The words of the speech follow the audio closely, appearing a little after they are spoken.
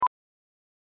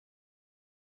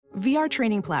VR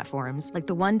training platforms, like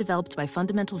the one developed by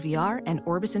Fundamental VR and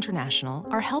Orbis International,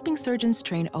 are helping surgeons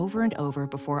train over and over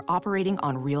before operating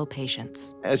on real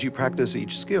patients. As you practice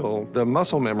each skill, the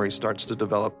muscle memory starts to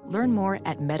develop. Learn more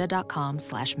at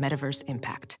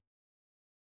meta.com/metaverseimpact.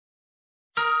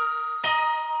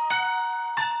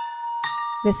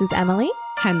 This is Emily,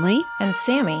 Henley, and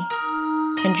Sammy,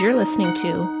 and you're listening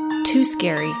to Too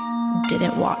Scary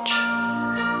Didn't Watch.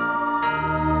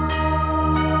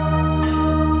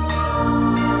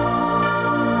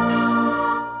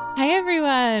 Hi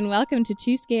everyone! Welcome to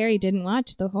Too Scary Didn't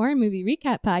Watch, the horror movie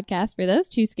recap podcast for those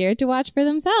too scared to watch for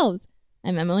themselves.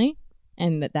 I'm Emily,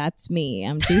 and that's me.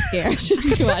 I'm too scared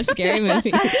to watch scary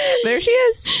movies. There she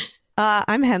is.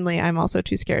 I'm Henley. I'm also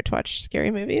too scared to watch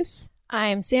scary movies.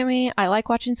 I'm Sammy. I like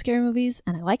watching scary movies,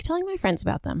 and I like telling my friends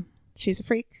about them. She's a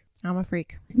freak. I'm a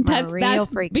freak. That's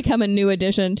become a new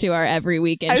addition to our every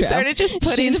week intro. I started just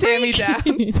putting Sammy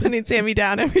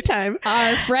down every time.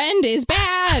 Our friend is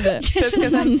bad. Just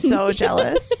because I'm so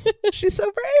jealous. She's so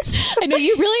brave. I know,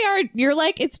 you really are. You're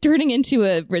like, it's turning into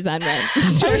a resentment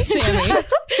towards Sammy.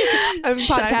 This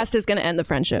podcast is going to end the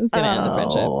friendship. It's going to end the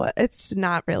friendship. It's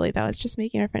not really, though. It's just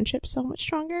making our friendship so much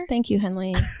stronger. Thank you,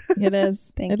 Henley. It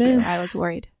is. Thank you. I was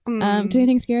worried. Did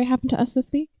anything scary happen to us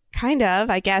this week? Kind of,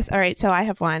 I guess. All right, so I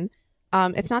have one.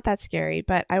 It's not that scary,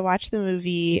 but I watched the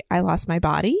movie I Lost My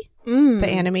Body, the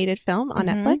animated film on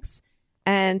Netflix.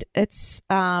 And it's,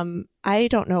 I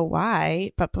don't know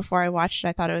why, but before I watched it,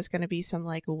 I thought it was going to be some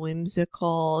like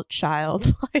whimsical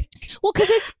childlike. Well, because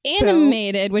it's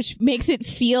animated, which makes it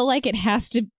feel like it has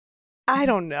to. I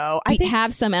don't know. I think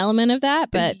have some element of that,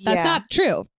 but that's not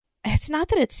true. It's not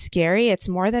that it's scary. It's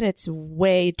more that it's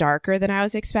way darker than I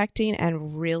was expecting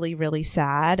and really, really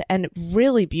sad and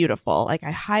really beautiful. Like,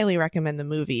 I highly recommend the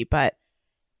movie, but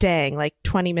dang, like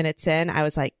 20 minutes in, I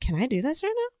was like, can I do this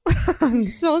right now? I'm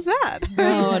so sad.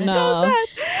 Oh, no. So sad.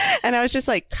 And I was just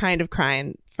like kind of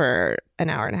crying for an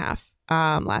hour and a half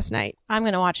last night. I'm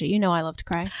going to watch it. You know I love to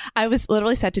cry. I was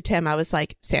literally said to Tim, I was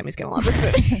like, Sammy's going to love this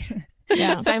movie.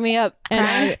 Yeah. Sign me up.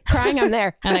 And crying, I'm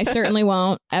there. And I certainly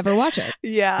won't ever watch it.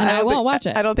 Yeah. And I won't watch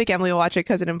it. I don't think Emily will watch it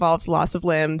because it involves loss of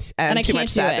limbs and too much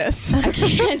sadness. I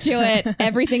can't do it.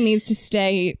 Everything needs to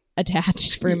stay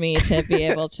attached for me to be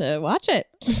able to watch it.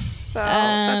 So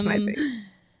that's my thing.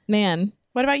 Man.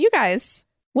 What about you guys?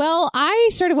 Well, I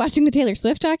started watching the Taylor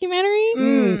Swift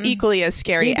documentary. Equally as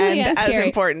scary and as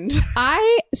important.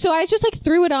 I just like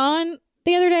threw it on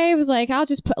the other day. I was like, I'll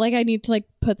just put I need to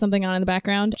put something on in the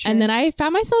background. Sure. And then I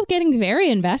found myself getting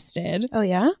very invested. Oh,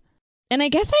 yeah? And I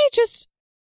guess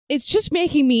it's just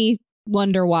making me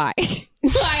wonder why.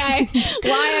 why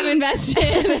I'm invested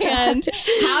and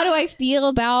how do I feel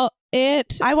about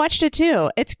it. I watched it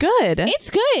too. It's good. It's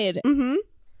good. Mm-hmm.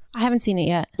 I haven't seen it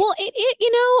yet. Well, it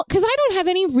because I don't have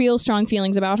any real strong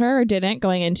feelings about her, or didn't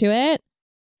going into it.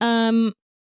 And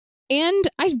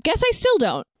I guess I still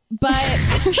don't. But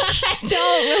I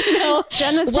don't really know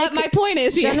what my point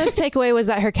is here. Jenna's takeaway was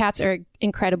that her cats are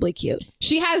incredibly cute.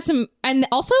 She has some, and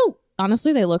also,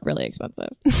 honestly, they look really expensive.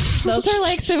 Those are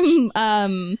like some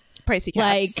pricey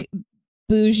cats. Like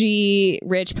bougie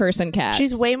rich person cats.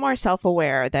 She's way more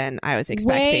self-aware than I was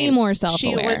expecting. Way more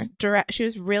self-aware. She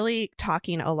was really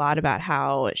talking a lot about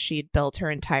how she'd built her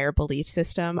entire belief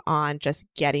system on just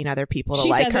getting other people to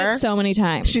like her. She says it so many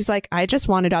times. She's like, I just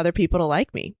wanted other people to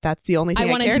like me. That's the only thing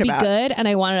I wanted to be good, and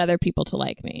I wanted other people to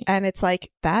like me. And it's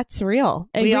like, that's real.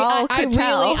 We all could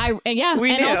tell.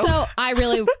 We knew. Also, I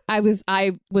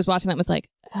was watching that and was like,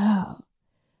 oh,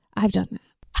 I've done that.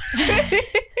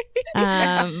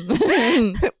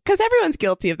 Because everyone's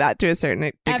guilty of that to a certain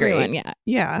degree. Everyone,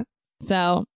 yeah.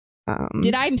 So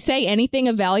did I say anything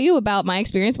of value about my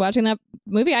experience watching that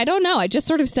movie? I don't know. I just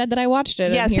sort of said that I watched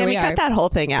it. Yeah, Sammy, cut that whole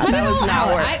thing out. That was not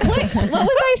worth. What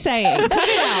was I saying? Cut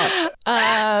it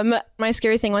out. My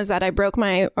scary thing was that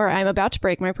I'm about to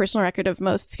break my personal record of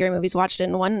most scary movies watched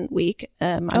in 1 week.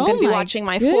 I'm going to be watching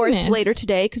my fourth later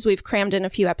today because we've crammed in a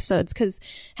few episodes because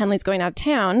Henley's going out of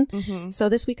town. Mm-hmm. So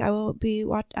this week I will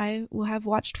have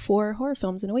watched 4 horror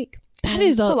films in a week.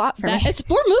 That's a lot for me. It's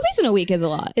 4 movies in a week is a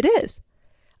lot. It is.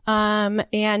 And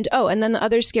then the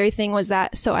other scary thing was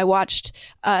that, so I watched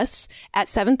Us at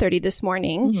 7:30 this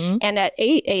morning, and at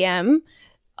 8 a.m.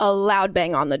 a loud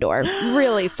bang on the door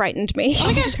really frightened me. Oh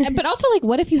my gosh. But also, like,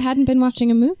 what if you hadn't been watching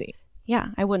a movie? Yeah,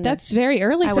 I wouldn't. That's very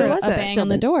early for a bang on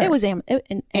the door. It was an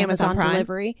Amazon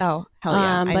delivery. Oh, hell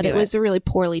yeah. But it was a really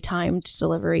poorly timed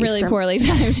delivery. Poorly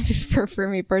timed for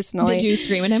me personally. Did you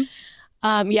scream at him?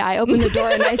 Yeah, I opened the door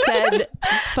and I said,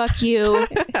 fuck you.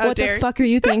 What the fuck are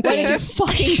you thinking? What is your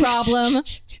fucking problem?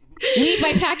 Leave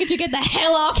my package and get the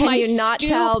hell off my Can you not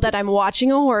tell that I'm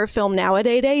watching a horror film now at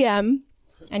 8 a.m.?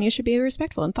 And you should be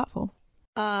respectful and thoughtful.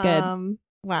 Good.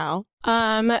 Wow.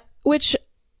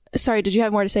 Sorry, did you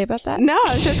have more to say about that? No,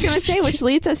 I was just going to say, which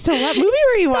leads us to what movie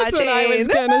were you watching? That's what I was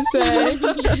going to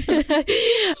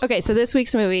say. Okay, so this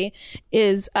week's movie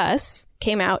is Us,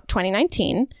 came out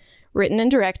 2019, written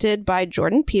and directed by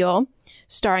Jordan Peele,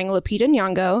 starring Lupita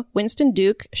Nyong'o, Winston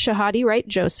Duke, Shahadi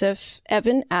Wright-Joseph,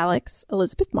 Evan Alex,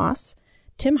 Elizabeth Moss,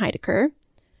 Tim Heidecker.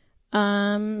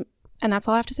 And that's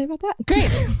all I have to say about that.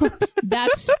 Great.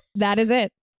 That is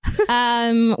it.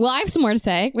 Well, I have some more to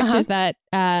say, which is that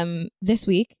this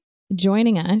week,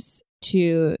 joining us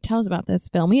to tell us about this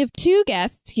film, we have two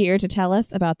guests here to tell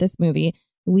us about this movie.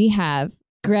 We have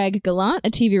Greg Gallant, a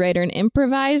TV writer and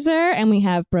improviser, and we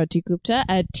have Broti Gupta,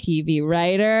 a TV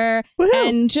writer. Woo-hoo.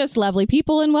 And just lovely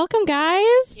people. And welcome,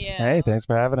 guys. Yeah. Hey, thanks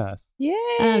for having us. Yay.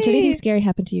 Did anything scary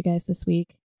happen to you guys this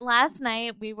week? Last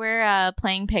night we were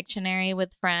playing Pictionary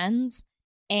with friends,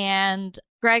 and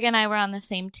Greg and I were on the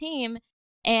same team.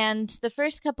 And the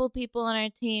first couple people on our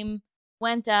team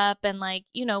went up and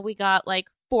we got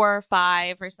 4 or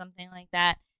 5 or something like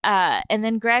that. And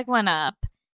then Greg went up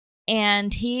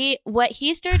and what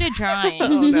he started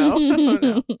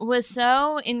drawing was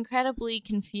so incredibly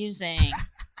confusing.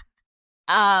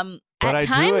 But at I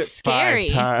times do it scary.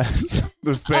 5 times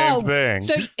the same thing.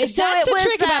 So that's the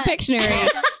trick about Pictionary.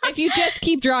 If you just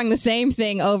keep drawing the same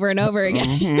thing over and over again,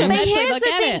 eventually they'll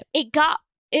get it.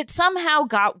 It somehow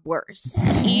got worse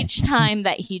each time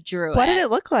that he drew it. What did it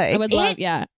look like? I would love,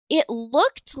 It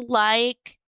looked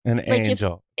like an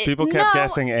angel. People kept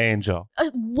guessing angel.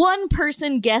 One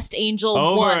person guessed angel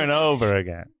over once. and over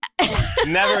again.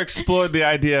 Never explored the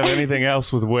idea of anything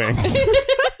else with wings.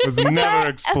 It was never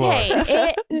explored.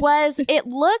 Okay, it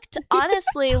looked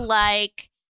honestly like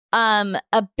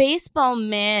a baseball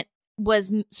mitt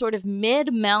was sort of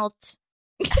mid-melt.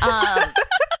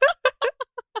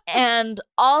 And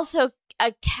also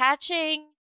catching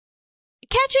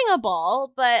a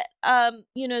ball, but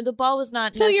the ball was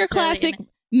not. So your classic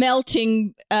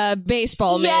melting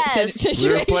baseball mitt situation.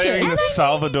 We were playing the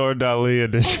Salvador Dali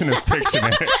edition of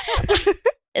Pictionary.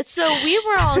 So we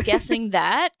were all guessing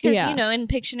that because in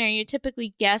Pictionary you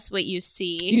typically guess what you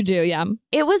see. You do, yeah.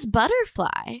 It was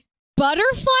butterfly.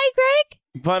 Butterfly, Greg?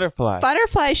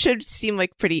 Butterfly should seem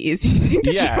like pretty easy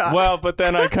to draw. Well, but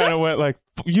then I kind of went like,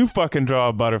 you fucking draw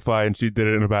a butterfly, and she did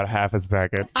it in about half a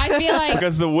second. I feel like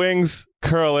because the wings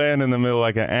curl in the middle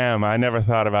like an M. I never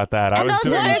thought about that. And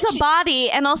there's a body,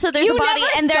 and also there's a body,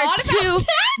 and there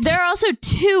are also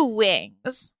 2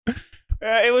 wings.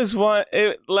 It was one.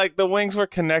 The wings were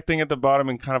connecting at the bottom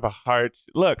in kind of a heart.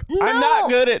 Look, I'm not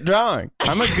good at drawing.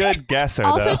 I'm a good guesser.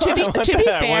 Also, though. to be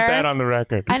fair, I want that on the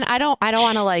record. And I don't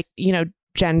want to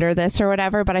gender this or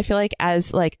whatever, but I feel like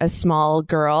as a small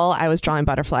girl, I was drawing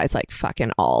butterflies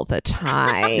fucking all the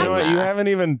time. You know what? You haven't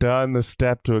even done the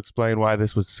step to explain why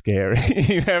this was scary.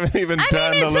 You haven't even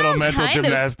done the little mental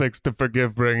gymnastics to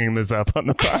forgive bringing this up on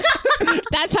the podcast.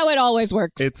 That's how it always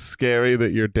works. It's scary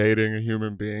that you're dating a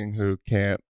human being who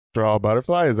can't draw a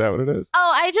butterfly. Is that what it is?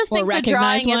 Oh, I just think the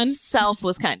drawing one itself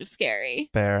was kind of scary.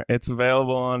 Fair. It's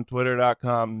available on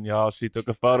twitter.com, y'all. She took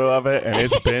a photo of it and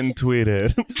it's been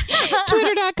tweeted.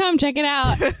 Twitter.com, check it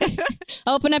out.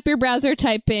 Open up your browser,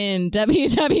 type in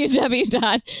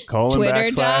www.twitter.com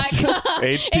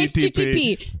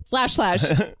http://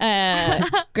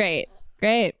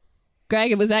 Great.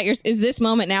 Greg, is this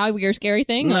moment now your scary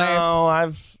thing? No,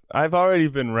 I've already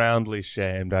been roundly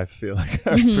shamed. I feel like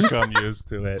I've become used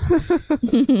to it.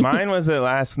 Mine was that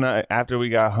last night after we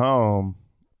got home,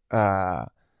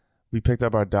 we picked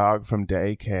up our dog from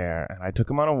daycare, and I took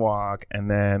him on a walk, and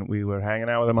then we were hanging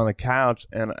out with him on the couch,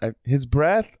 and his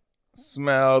breath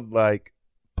smelled like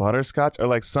butterscotch or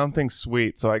like something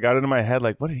sweet. So I got into my head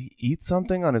what, did he eat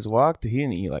something on his walk? He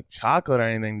didn't eat chocolate or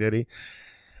anything, did he?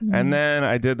 And then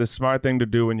I did the smart thing to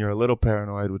do when you're a little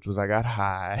paranoid, which was I got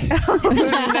high. Oh,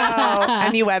 no.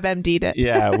 And you WebMD'd it.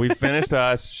 Yeah, we finished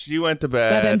Us. She went to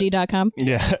bed. WebMD.com.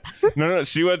 Yeah. No.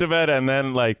 She went to bed, and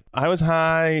then I was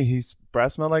high. His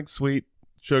breath smelled like sweet,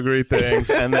 sugary things.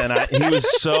 And then he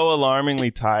was so alarmingly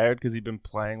tired because he'd been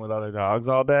playing with other dogs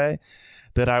all day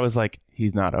that I was like,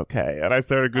 he's not okay. And I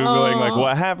started Googling,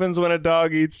 what happens when a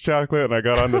dog eats chocolate? And I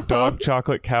got on the dog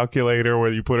chocolate calculator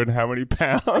where you put in how many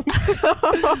pounds.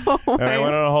 And I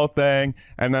went on a whole thing.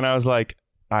 And then I was like,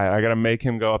 I got to make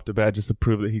him go up to bed just to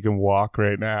prove that he can walk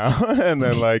right now. And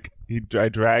then I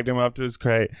dragged him up to his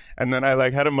crate. And then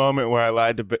I had a moment where I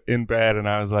lied in bed and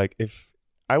I was like, if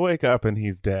I wake up and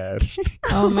he's dead.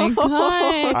 Oh my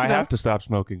God. I have to stop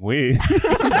smoking weed.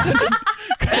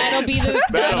 That'll be the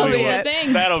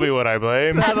thing. That'll be what I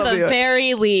blame. At the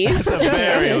very least. At the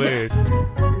very least.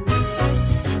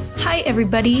 Hi,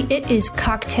 everybody. It is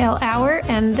cocktail hour,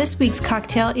 and this week's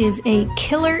cocktail is a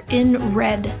Killer in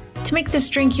Red. To make this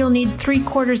drink, you'll need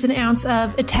 3/4 an ounce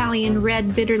of Italian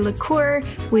red bitter liqueur.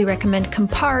 We recommend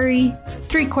Campari,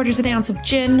 3/4 an ounce of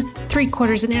gin,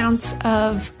 3/4 an ounce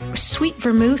of sweet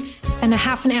vermouth, and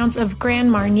 1/2 an ounce of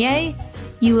Grand Marnier.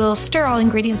 You will stir all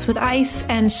ingredients with ice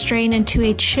and strain into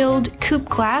a chilled coupe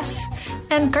glass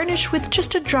and garnish with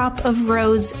just a drop of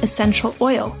rose essential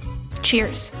oil.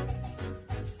 Cheers.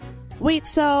 Wait,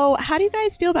 so how do you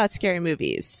guys feel about scary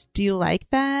movies? Do you like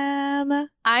them?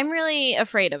 I'm really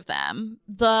afraid of them.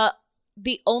 The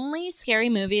only scary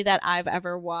movie that I've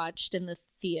ever watched in the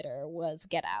theater was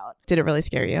Get Out. Did it really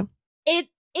scare you? It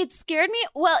scared me.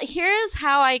 Well, here's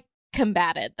how I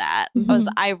combated that. Was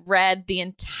I read the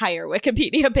entire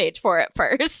Wikipedia page for it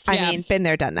first. I mean, been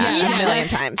there, done that a million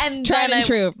times. And tried and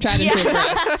true for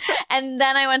us. And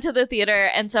then I went to the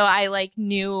theater, and so I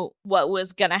knew what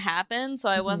was gonna happen, so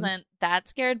I wasn't that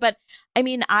scared. But I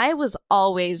mean, I was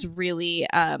always really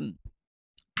a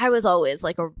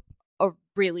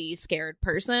really scared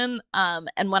person.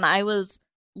 And when I was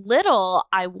little,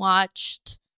 I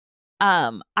watched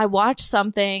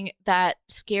something that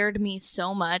scared me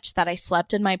so much that I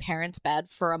slept in my parents' bed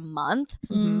for a month.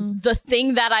 The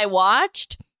thing that I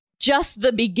watched, just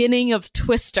the beginning of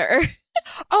Twister.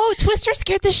 Oh, Twister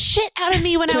scared the shit out of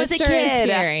me when I was a kid. Twister is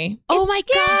scary. Oh my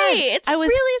God. It's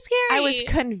really scary. I was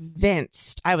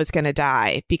convinced I was going to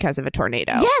die because of a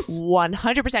tornado. Yes.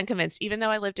 100% convinced, even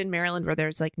though I lived in Maryland where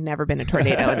there's never been a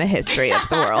tornado in the history of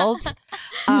the world.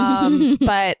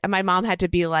 But my mom had to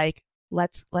be like,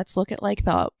 let's look at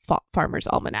the Farmer's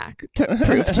Almanac to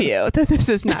prove to you that this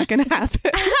is not going to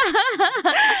happen.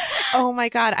 Oh my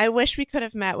God. I wish we could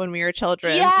have met when we were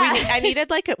children. Yeah.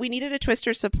 We needed a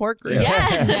Twister support group.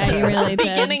 Yeah, you really did.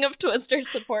 Beginning of Twister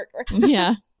support group.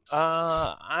 Yeah.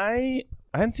 I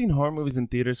hadn't seen horror movies in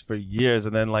theaters for years,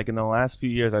 and then in the last few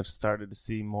years I've started to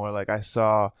see more. I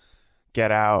saw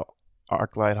Get Out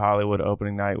ArcLight Hollywood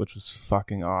opening night, which was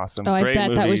fucking awesome. Oh, Great I bet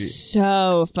movie. that was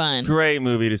so fun. Great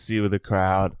movie to see with a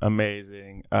crowd.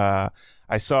 Amazing. I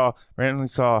randomly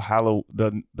saw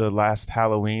the last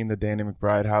Halloween, the Danny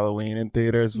McBride Halloween in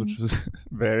theaters, which was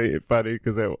very funny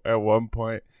because at one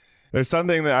point there's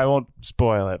something that I won't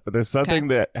spoil it, but there's something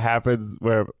that happens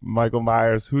where Michael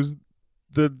Myers, who's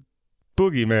the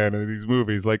boogeyman in these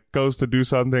movies, goes to do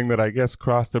something that I guess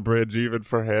crossed a bridge even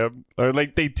for him, or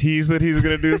they tease that he's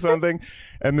gonna do something,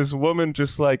 and this woman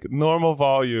just normal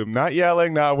volume, not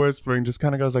yelling, not whispering, just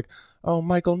kind of goes "Oh,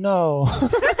 Michael, no."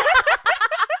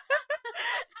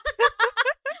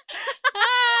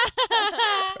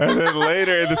 And then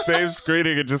later in the same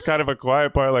screening, it's just kind of a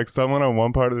quiet part, someone on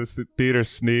one part of the theater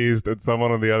sneezed and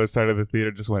someone on the other side of the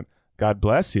theater just went, "God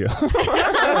bless you."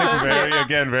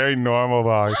 Very normal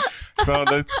volume. So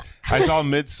I saw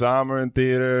Midsommar in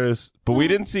theaters, but we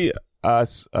didn't see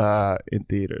Us in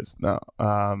theaters. No.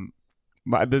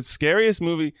 The scariest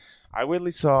movie I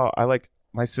weirdly saw,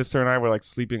 my sister and I were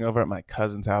sleeping over at my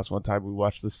cousin's house one time. We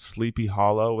watched the Sleepy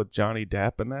Hollow with Johnny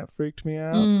Depp, and that freaked me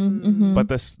out. But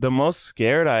the most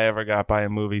scared I ever got by a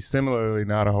movie, similarly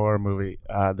not a horror movie,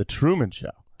 The Truman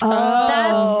Show. Oh,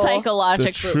 that's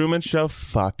psychological. The Truman Show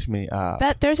fucked me up.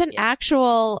 There's an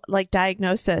actual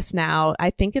diagnosis now.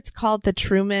 I think it's called the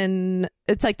Truman.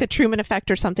 It's the Truman effect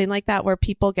or something like that, where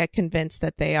people get convinced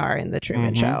that they are in the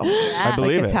Truman Show. Yeah. I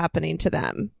believe it's happening to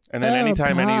them. And then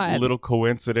anytime any little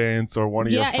coincidence or one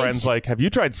of your friends have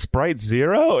you tried Sprite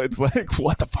Zero? It's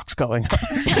what the fuck's going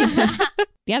on?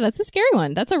 Yeah, that's a scary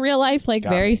one. That's a real life,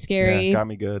 very scary. Yeah, got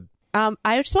me good.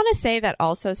 I just want to say that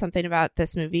also something about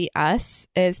this movie, Us,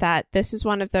 is that this is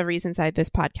one of the reasons that this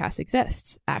podcast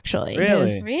exists, actually.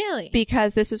 Really?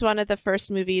 Because this is one of the first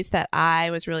movies that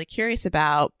I was really curious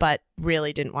about, but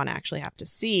really didn't want to actually have to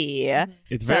see.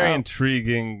 It's very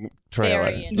intriguing trailer.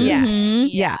 Yes. Mm-hmm.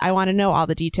 Yeah. I want to know all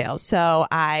the details. So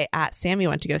Sammy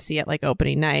went to go see it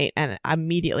opening night, and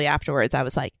immediately afterwards I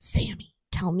was like, Sammy,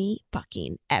 tell me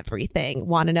fucking everything.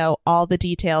 Want to know all the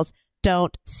details.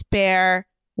 Don't spare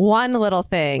one little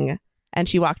thing. And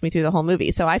she walked me through the whole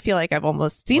movie. So I feel like I've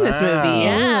almost seen this movie.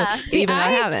 Yeah. Even though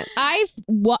I haven't. I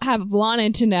have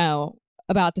wanted to know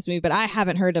about this movie, but I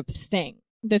haven't heard a thing.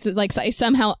 This is I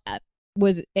somehow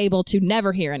was able to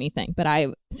never hear anything. But I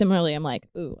similarly am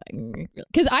ooh,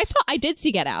 because I did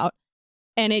see Get Out,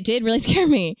 and it did really scare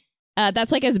me.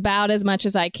 That's about as much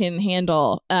as I can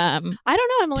handle. I don't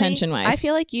know, Emily. Tension-wise, I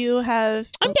feel like you have.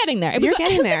 I'm getting there. It was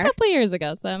a couple years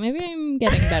ago, so maybe I'm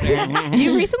getting better.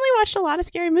 You recently watched a lot of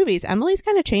scary movies. Emily's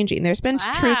kind of changing. There's been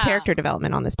true character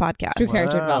development on this podcast. True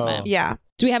character development. Yeah.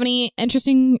 Do we have any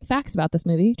interesting facts about this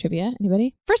movie? Trivia?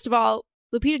 Anybody? First of all,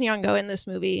 Lupita Nyong'o in this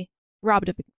movie robbed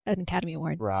an Academy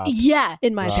Award. Rob. Yeah.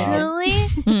 In my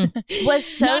opinion. Truly was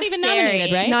so Not even scary.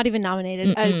 nominated, right? Not even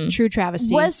nominated. A true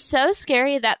travesty. Was so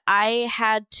scary that I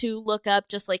had to look up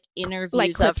just like interviews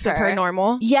like clips of her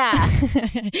normal. Yeah.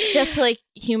 Just to like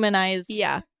humanize.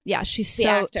 Yeah. Yeah, she's The so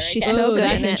actor, I she's guess. so Ooh, good.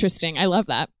 that's in it. interesting. I love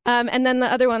that. And then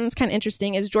the other one that's kind of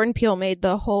interesting is Jordan Peele made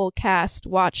the whole cast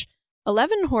watch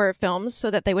 11 horror films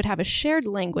so that they would have a shared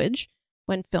language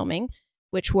when filming,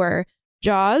 which were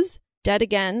Jaws, Dead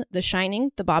Again, The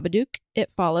Shining, The Babadook, It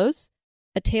Follows,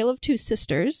 A Tale of Two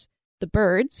Sisters, The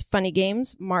Birds, Funny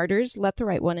Games, Martyrs, Let the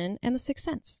Right One In, and The Sixth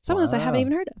Sense. Some of those I haven't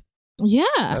even heard of.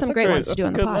 Yeah. Some great ones to do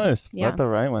on the pod. List. Yeah. Let the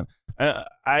right one.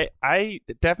 I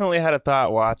definitely had a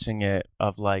thought watching it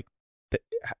of like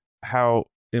how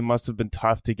it must have been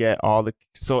tough to get all the.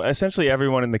 So essentially,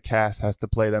 everyone in the cast has to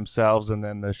play themselves, and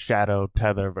then the shadow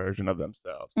tether version of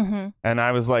themselves. Mm-hmm. And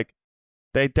I was like,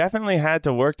 they definitely had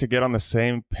to work to get on the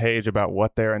same page about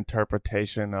what their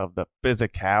interpretation of the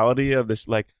physicality of this.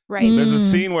 Like, Right. there's a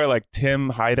scene where like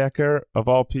Tim Heidecker of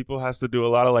all people has to do a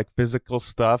lot of like physical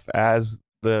stuff as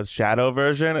the shadow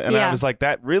version, and I was like,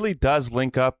 that really does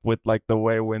link up with like the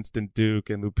way Winston Duke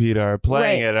and Lupita are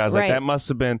playing it. And I was like, that must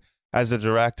have been, as a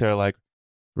director, like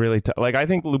really like I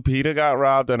think Lupita got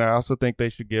robbed, and I also think they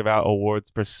should give out awards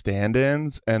for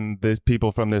stand-ins, and these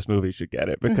people from this movie should get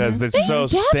it because they're so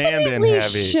stand-in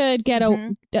heavy. Should get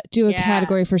do a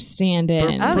category for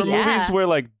stand-in for movies where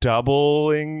like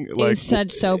doubling like is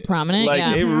such so prominent. Like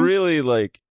yeah. it really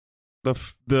like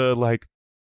the like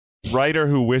writer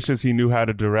who wishes he knew how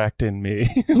to direct in me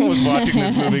was watching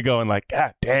this movie going like,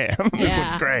 God damn, this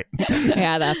looks great.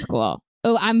 Yeah, that's cool.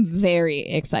 Oh, I'm very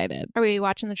excited. Are we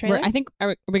watching the trailer? I think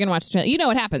are we going to watch the trailer? You know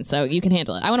what happens, so you can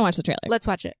handle it. I want to watch the trailer. Let's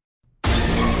watch it.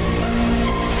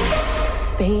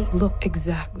 They look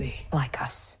exactly like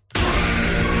us.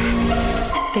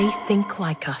 They think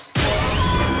like us.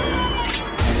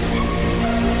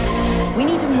 We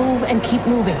need to move and keep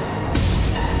moving.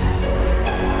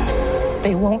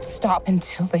 They won't stop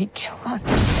until they kill us.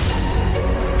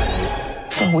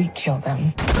 Or we kill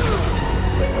them.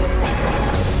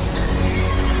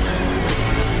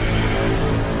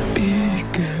 Be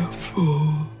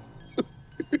careful.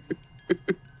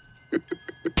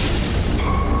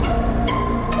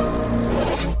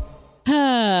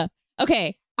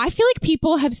 Okay, I feel like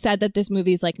people have said that this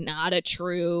movie's like not a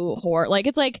true horror. Like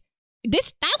it's like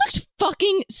that looks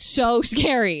fucking so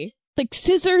scary. Like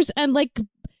scissors and like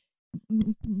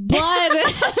blood.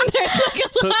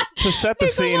 So to set the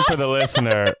scene for the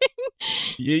listener,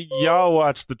 y'all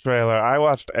watched the trailer. I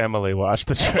watched Emily watch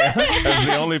the trailer as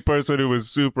the only person who was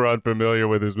super unfamiliar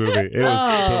with this movie. It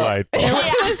was delightful.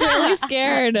 I was really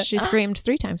scared. She screamed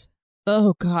 3 times.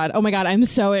 Oh God. Oh my God. I'm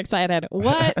so excited.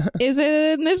 What is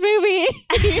in this movie?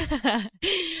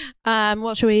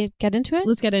 Well, should we get into it?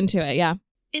 Let's get into it. Yeah.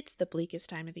 It's the bleakest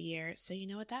time of the year, so you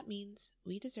know what that means.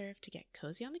 We deserve to get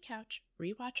cozy on the couch,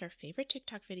 rewatch our favorite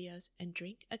TikTok videos, and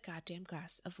drink a goddamn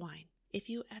glass of wine. If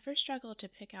you ever struggle to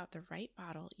pick out the right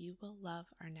bottle, you will love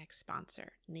our next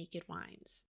sponsor, Naked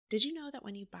Wines. Did you know that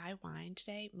when you buy wine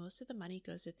today, most of the money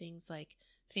goes to things like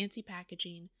fancy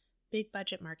packaging, big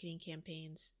budget marketing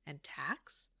campaigns, and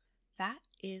tax? That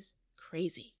is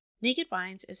crazy. Naked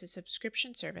Wines is a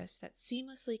subscription service that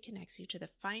seamlessly connects you to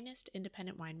the finest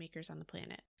independent winemakers on the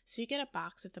planet. So you get a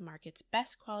box of the market's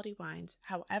best quality wines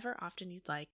however often you'd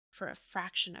like for a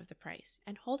fraction of the price.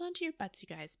 And hold on to your butts, you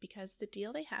guys, because the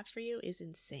deal they have for you is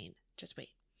insane. Just wait.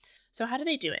 So how do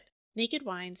they do it? Naked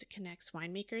Wines connects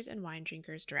winemakers and wine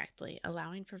drinkers directly,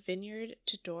 allowing for vineyard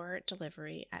to door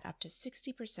delivery at up to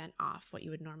 60% off what you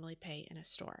would normally pay in a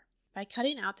store. By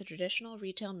cutting out the traditional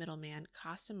retail middleman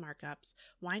costs and markups,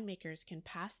 winemakers can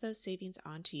pass those savings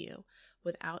on to you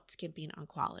without skimping on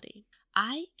quality.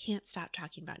 I can't stop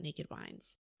talking about Naked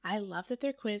Wines. I love that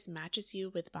their quiz matches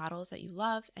you with bottles that you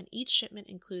love, and each shipment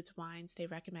includes wines they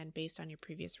recommend based on your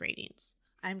previous ratings.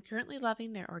 I'm currently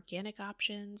loving their organic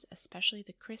options, especially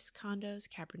the Chris Condo's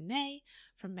Cabernet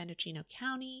from Mendocino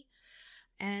County,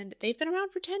 and they've been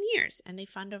around for 10 years, and they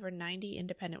fund over 90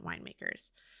 independent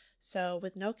winemakers. So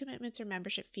with no commitments or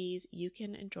membership fees, you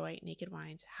can enjoy Naked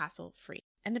Wines hassle-free.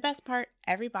 And the best part,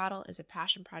 every bottle is a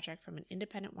passion project from an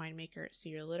independent winemaker, so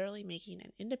you're literally making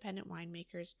an independent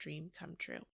winemaker's dream come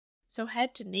true. So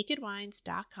head to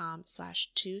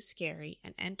nakedwines.com/tooscary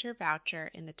and enter voucher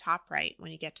in the top right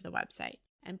when you get to the website.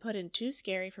 And put in Too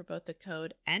Scary for both the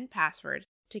code and password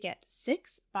to get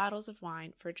 6 bottles of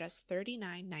wine for just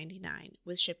 $39.99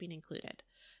 with shipping included.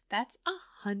 That's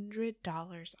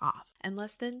 $100 off and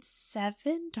less than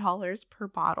 $7 per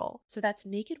bottle. So that's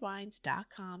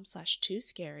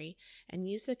nakedwines.com/tooscary and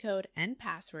use the code and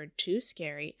password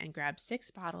tooscary and grab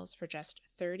 6 bottles for just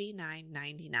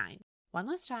 $39.99. One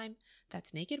last time,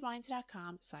 that's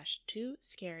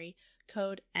nakedwines.com/tooscary,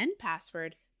 code and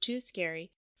password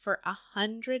tooscary for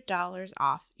 $100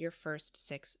 off your first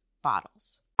 6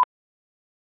 bottles.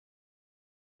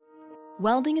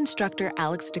 Welding instructor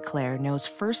Alex DeClaire knows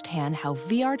firsthand how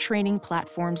VR training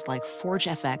platforms like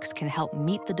ForgeFX can help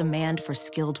meet the demand for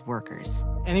skilled workers.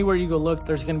 Anywhere you go look,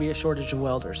 there's going to be a shortage of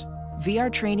welders.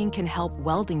 VR training can help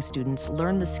welding students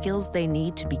learn the skills they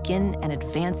need to begin and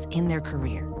advance in their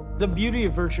career. The beauty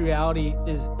of virtual reality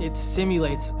is it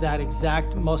simulates that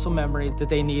exact muscle memory that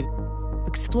they need.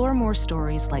 Explore more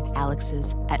stories like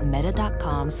Alex's at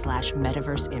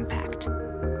meta.com/metaverseimpact.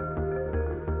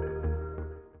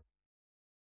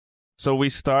 So we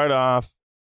start off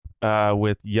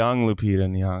with young Lupita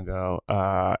Nyong'o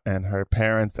and her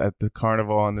parents at the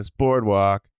carnival on this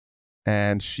boardwalk,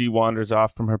 and she wanders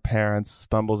off from her parents,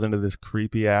 stumbles into this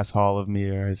creepy ass hall of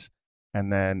mirrors,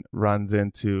 and then runs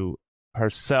into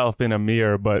herself in a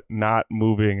mirror, but not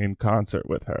moving in concert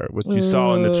with her, which you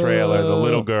saw in the trailer, the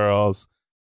little girls,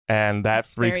 and that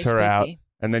freaks her out.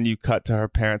 And then you cut to her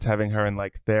parents having her in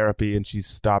like therapy, and she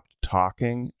stopped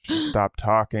talking. She stopped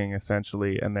talking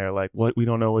essentially, and they're like, "What? We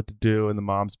don't know what to do." And the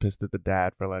mom's pissed at the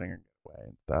dad for letting her get away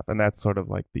and stuff. And that's sort of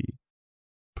like the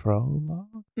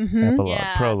prologue, epilogue,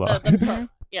 Yeah, prologue.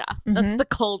 That's the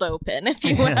cold open, if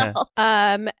you will.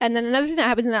 And then another thing that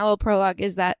happens in that little prologue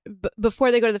is that before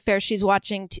they go to the fair, she's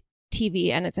watching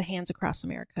TV, and it's a Hands Across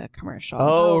America commercial.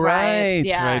 Oh, right.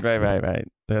 Yeah. Right.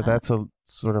 That's a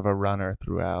sort of a runner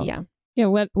throughout. Yeah. Yeah,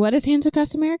 what is Hands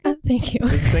Across America? Thank you.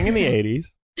 Big thing in the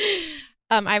 80s.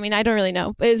 I mean, I don't really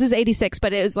know. This is 86,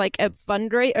 but it was like a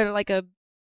fundraiser or like a,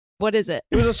 what is it?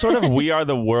 It was a sort of We Are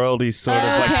the World-y sort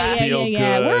of like feel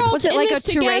good. Was it like a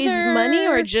to raise together. money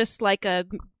or just like a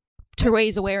to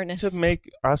raise awareness? To make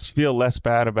us feel less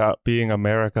bad about being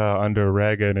America under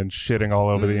Reagan and shitting all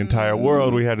over the entire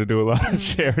world, we had to do a lot of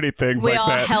charity things We like all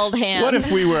that. held hands. What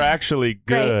if we were actually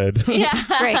good?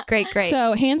 Yeah. Great.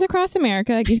 So Hands Across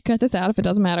America, you can cut this out if it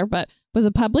doesn't matter, but was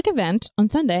a public event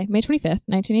on Sunday, May 25th,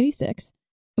 1986,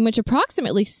 in which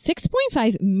approximately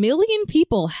 6.5 million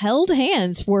people held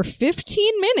hands for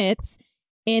 15 minutes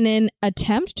in an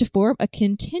attempt to form a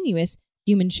continuous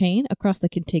human chain across the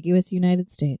contiguous United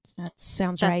States. That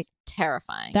sounds That's right.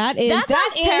 terrifying. That is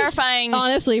terrifying.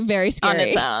 Honestly, very scary. On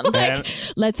its own. Like,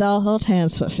 let's all hold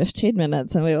hands for 15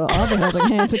 minutes and we will all be holding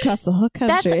hands across the whole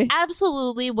country. That's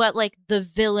absolutely what like the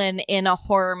villain in a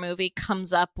horror movie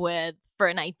comes up with for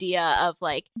an idea of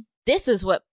like, this is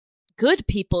what good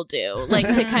people do, like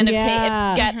to kind of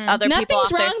get other people off Nothing's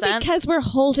their wrong scent. because we're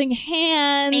holding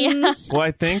hands. Yeah. Well,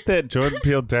 I think that Jordan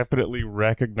Peele definitely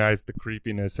recognized the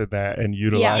creepiness of that and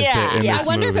utilized it in this I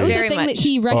wonder movie. if it was Very a thing much. that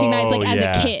he recognized like as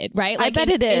a kid, right? Like I bet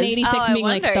in, it is. in 86 Oh, I being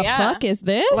like, wonder, the yeah. fuck is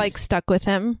this? Like stuck with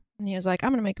him. And he was like,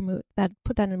 I'm going to make a movie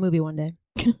put that in a movie one day.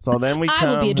 So then we I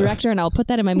will be a director and I'll put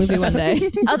that in my movie one day.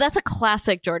 Oh, that's a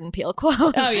classic Jordan Peele quote.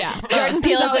 Oh yeah. Jordan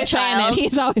Peele He's is a always saying child. it.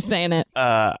 He's always saying it.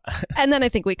 And then I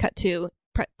think we cut to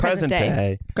present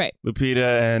day. Great.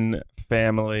 Lupita and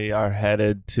family are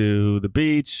headed to the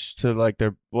beach to like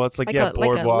their it's like a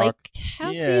boardwalk. lake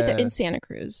house in Santa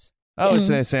Cruz. Oh, it's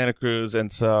in Santa Cruz, and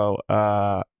so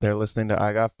they're listening to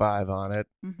 "I Got Five" on it,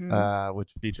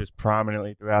 which features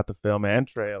prominently throughout the film and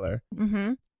trailer.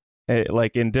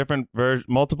 Like in different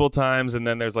multiple times, and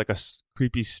then there's like a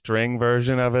creepy string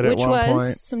version of it Which at one point.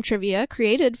 was some trivia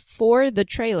created for the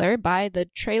trailer by the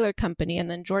trailer company, and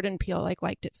then Jordan Peele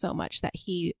liked it so much that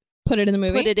he put it in the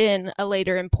movie. Put it in a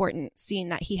later important scene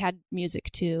that he had music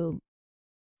to,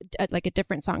 like a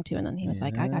different song to, and then he was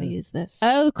like, "I got to use this."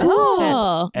 Oh,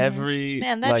 cool! Every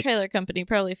that trailer company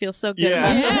probably feels so good. Yeah.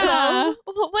 About themselves.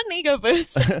 What an ego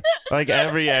boost! Like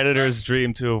every editor's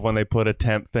dream too of when they put a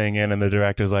temp thing in and the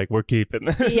director's like, "We're keeping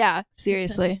this." Yeah,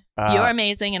 seriously. You're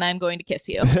amazing, and I'm going to kiss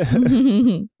you.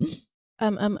 They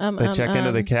check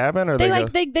into the cabin, or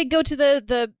they go to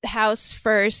the house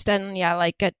first, and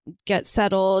get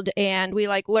settled, and we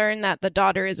learn that the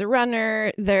daughter is a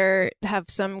runner. They have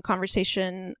some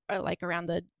conversation around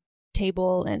the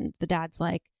table, and the dad's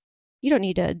like, "You don't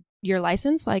need your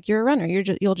license. You're a runner.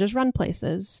 You'll just run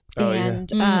places." And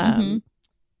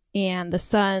the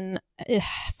son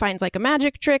finds a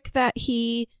magic trick that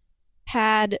he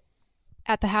had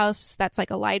at the house that's a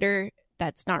lighter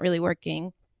that's not really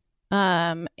working.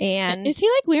 And is he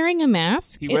wearing a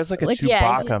mask? He wears a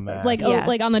Chewbacca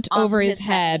mask, over his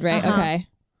head, right? Uh-huh. Okay.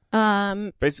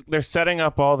 Basically, they're setting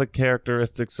up all the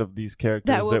characteristics of these characters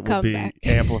That will will be back.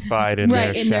 amplified in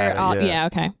Right, their in their shadow. yeah,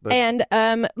 okay. And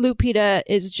Lupita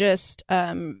is just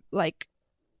like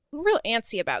real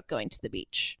antsy about going to the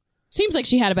beach. Seems like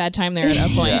she had a bad time there at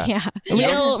a point. Yeah.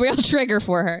 Real trigger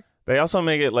for her. They also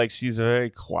make it like she's a very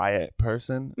quiet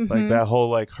person. Like Mhm. that whole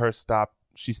like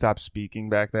she stopped speaking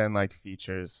back then like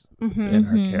features in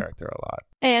her character a lot.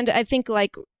 And I think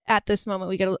like at this moment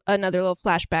we get another little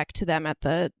flashback to them at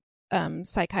the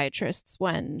psychiatrist's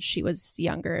when she was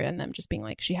younger, and them just being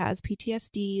like, she has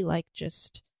PTSD, like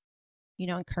just,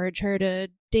 encourage her to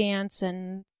dance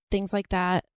and things like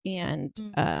that. And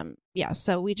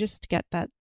so we just get that.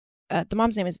 The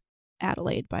mom's name is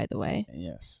Adelaide, by the way.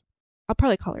 Yes. I'll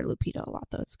probably call her Lupita a lot,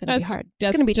 though. It's going to be hard. It's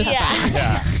That's going to be just tough. fine.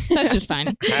 Yeah. That's just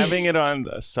fine. Having it on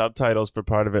the subtitles for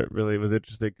part of it really was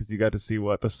interesting because you got to see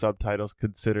what the subtitles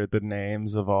considered the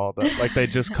names of all the like they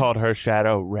just called her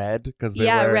shadow Red because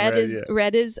Red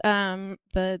is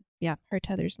her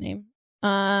tether's name.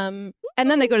 And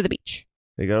then they go to the beach.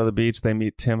 They go to the beach. They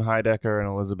meet Tim Heidecker and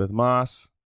Elizabeth Moss.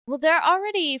 Well, they're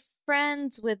already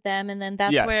friends with them, and then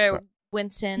that's where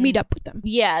Winston meet up with them.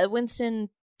 Yeah, Winston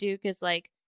Duke is like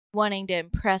wanting to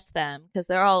impress them because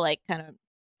they're all kind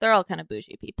of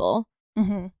bougie people.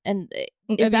 Mm-hmm. And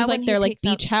Is that like their like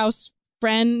beach house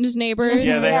friends, neighbors?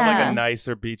 Yeah, they have like a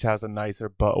nicer beach house, a nicer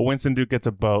boat. Winston Duke gets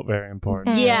a boat, very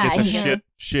important. Yeah, it's a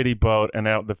shitty boat, and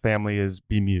now the family is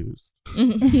bemused.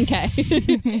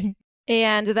 Okay.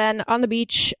 And then on the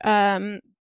beach,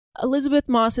 Elizabeth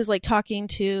Moss is like talking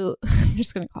to. I'm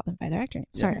just going to call them by their actor name.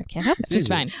 Sorry, I can't help it. It's just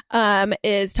fine.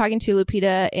 Is talking to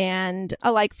Lupita, and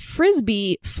a like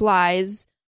frisbee flies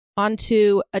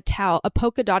onto a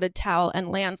polka dotted towel, and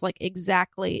lands like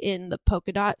exactly in the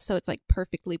polka dot, so it's like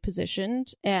perfectly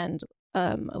positioned. And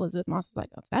Elizabeth Moss is like,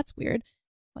 "Oh, that's weird.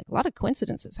 Like a lot of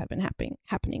coincidences have been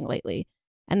happening lately."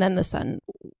 And then the son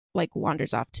like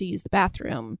wanders off to use the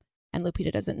bathroom, and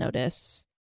Lupita doesn't notice,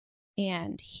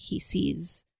 and he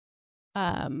sees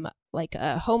like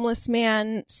a homeless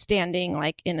man standing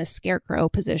like in a scarecrow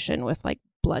position with like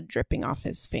blood dripping off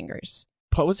his fingers.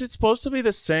 Was it supposed to be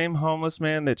the same homeless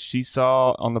man that she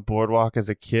saw on the boardwalk as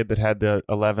a kid that had the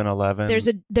 1111?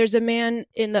 There's a man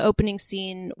in the opening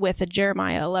scene with a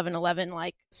Jeremiah 1111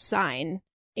 like sign,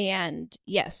 and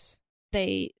yes,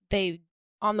 they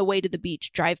on the way to the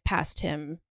beach drive past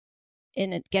him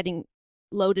in it, getting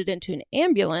loaded into an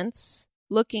ambulance,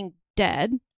 looking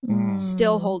dead,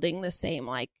 still holding the same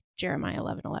like Jeremiah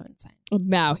 11:11 sign.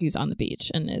 Now he's on the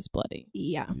beach and is bloody.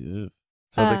 Yeah.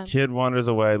 So the kid wanders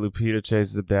away. Lupita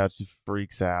chases him down. She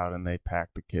freaks out, and they pack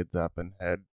the kids up and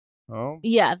head home.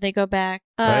 Yeah, they go back.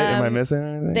 Right? Am I missing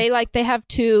anything? They have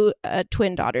two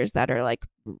twin daughters that are like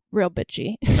real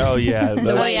bitchy. Oh yeah,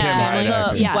 the white family.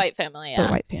 The white family. Yeah.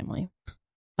 The white family.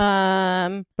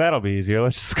 That'll be easier.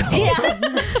 Let's just go. Yeah.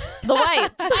 The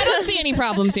whites. I don't see any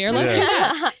problems here. Let's do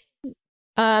that.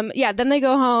 Then they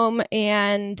go home,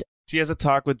 and she has a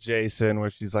talk with Jason where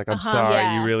she's like, I'm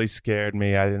sorry, you really scared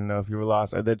me. I didn't know if you were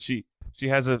lost. And then she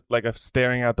has a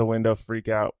staring out the window freak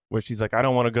out where she's like, I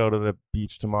don't want to go to the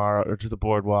beach tomorrow or to the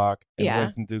boardwalk. And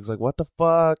Winston Duke's like, what the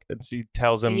fuck? And she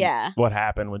tells him what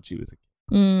happened when she was a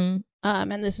kid.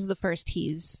 And this is the first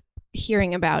he's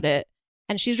hearing about it.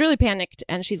 And she's really panicked,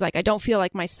 and she's like, I don't feel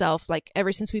like myself. Like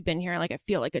ever since we've been here, like I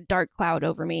feel like a dark cloud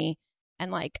over me.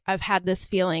 And like, I've had this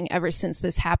feeling ever since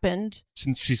this happened.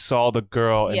 Since she saw the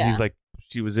girl, and he's like,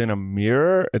 she was in a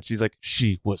mirror, and she's like,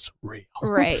 she was real.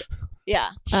 Right.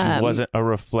 Yeah. She wasn't a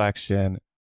reflection.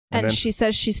 And then she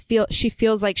says she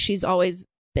feels like she's always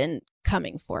been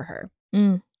coming for her.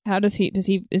 How is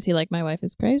he like, my wife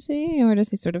is crazy, or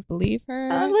does he sort of believe her?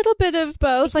 A little bit of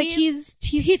both.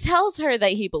 He tells her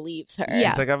that he believes her. Yeah.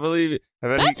 He's like, I believe it.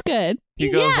 And then That's good.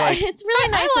 He goes like, it's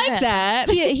really nice. I like that.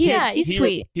 He's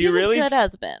sweet. He's a good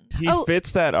husband. He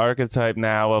fits that archetype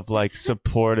now of like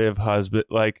supportive husband,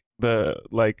 like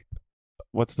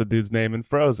what's the dude's name in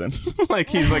Frozen? Like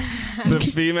he's like the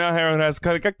female heroine has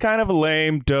kind of a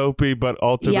lame, dopey, but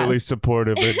ultimately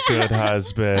supportive and good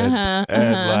husband.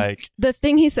 And like the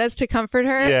thing he says to comfort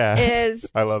her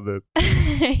is, I love this.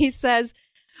 He says,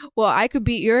 well, I could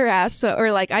beat your ass,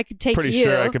 or like I could take you. Pretty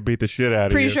sure I could beat the shit out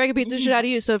of you. Pretty sure I could beat the shit out of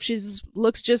you. So if she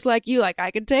looks just like you, like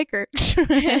I could take her.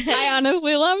 I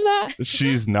honestly love that.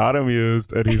 She's not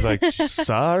amused, and he's like,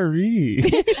 sorry.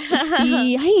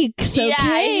 Yikes.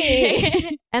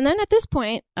 Okay. And then at this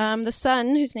point, the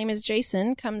son, whose name is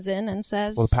Jason, comes in and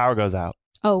says, well, the power goes out.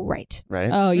 Oh, right. Right?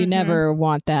 Oh, you never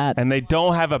want that. And they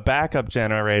don't have a backup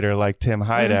generator like Tim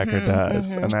Heidecker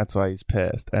does, and that's why he's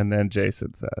pissed. And then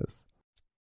Jason says,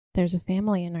 there's a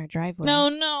family in our driveway. No.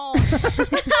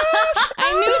 I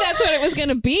I knew that's what it was going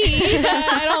to be, but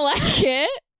I don't like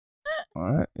it.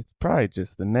 What? It's probably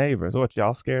just the neighbors. What,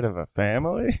 y'all scared of a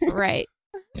family? Right.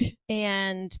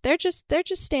 And they're just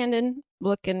standing,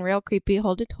 looking real creepy,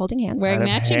 holding hands. Wearing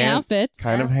matching outfits.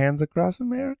 Kind of hands across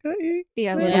America.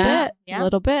 Yeah, a little bit. Yeah. A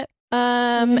little bit.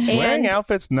 Wearing And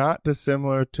outfits not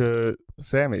dissimilar to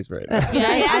Sammy's right now. that's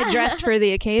right. I dressed for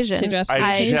the occasion. She dressed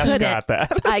I just got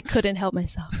that. I couldn't help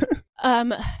myself.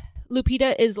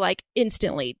 Lupita is like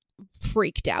instantly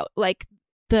freaked out. Like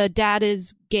the dad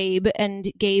is Gabe, and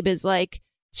Gabe is like,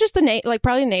 it's just the like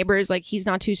probably neighbors. Like he's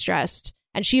not too stressed,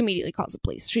 and she immediately calls the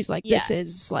police. She's like, "This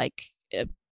is like,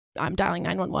 I'm dialing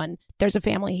 911. There's a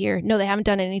family here. No, they haven't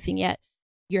done anything yet.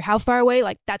 You're how far away?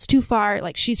 Like that's too far."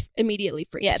 Like she's immediately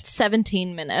freaked. Yeah, it's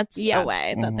 17 minutes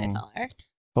away that they tell her.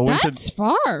 But That's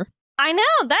far. I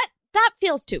know that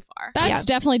feels too far. That's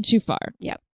definitely too far.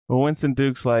 Yeah. But Winston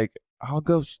Duke's like, I'll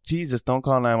go, Jesus, don't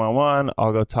call 911.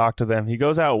 I'll go talk to them. He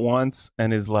goes out once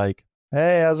and is like,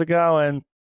 hey, how's it going?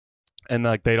 And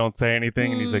like they don't say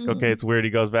anything. And he's like, okay, it's weird.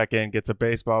 He goes back in, gets a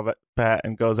baseball bat,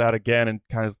 and goes out again and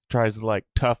kind of tries to like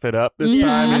tough it up this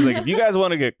time. He's like, if you guys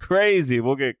want to get crazy,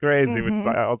 we'll get crazy, which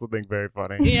I also think very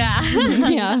funny. Yeah.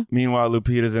 Yeah. Meanwhile,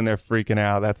 Lupita's in there freaking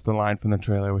out. That's the line from the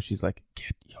trailer where she's like,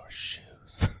 get your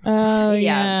shoes. Oh,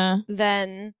 yeah.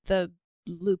 Then the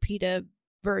Lupita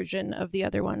version of the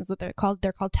other ones that they're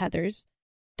called tethers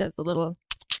does the little,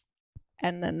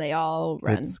 and then they all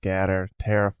run. Hit scatter,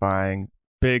 terrifying.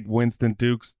 Big Winston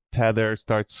Duke's tether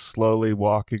starts slowly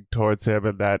walking towards him,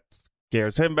 and that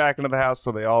scares him back into the house,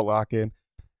 so they all lock in.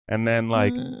 And then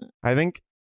like I think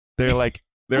they're like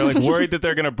worried that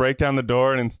they're gonna break down the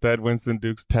door, and instead Winston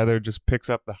Duke's tether just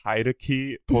picks up the hide-a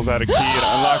key, pulls out a key and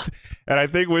unlocks it. And I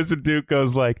think Winston Duke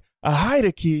goes like, a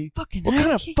hide-a key? What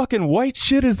kind of fucking white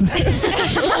shit is this?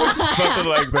 Something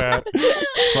like that.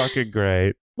 Fucking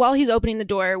great. While he's opening the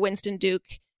door, Winston Duke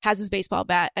has his baseball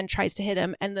bat and tries to hit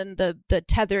him, and then the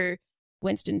tether,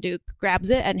 Winston Duke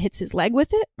grabs it and hits his leg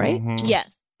with it, right? Mm-hmm.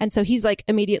 Yes. And so he's like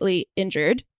immediately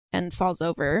injured and falls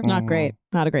over. Not great.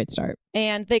 Not a great start.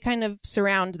 And they kind of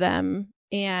surround them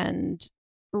and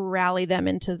rally them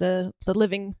into the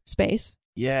living space.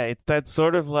 Yeah, it's that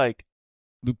sort of like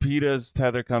Lupita's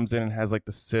tether comes in and has like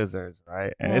the scissors,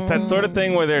 right? And it's that sort of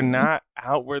thing where they're not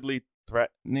outwardly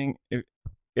threatening. It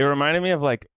reminded me of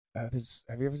like, have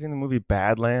you ever seen the movie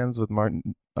Badlands with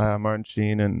Martin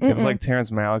Sheen? And it was like Terrence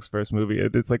Malick's first movie.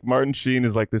 It's like Martin Sheen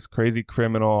is like this crazy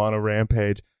criminal on a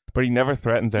rampage, but he never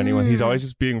threatens anyone. He's always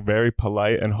just being very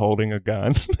polite and holding a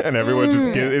gun, and everyone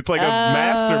just gives. It's like a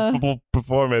masterful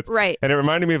performance, right? And it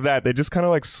reminded me of that. They just kind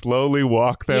of like slowly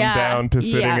walk them down to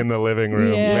sitting in the living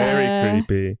room. Very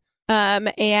creepy.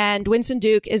 And Winston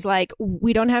Duke is like,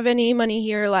 we don't have any money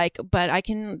here, like, but I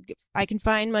can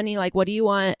find money. Like, what do you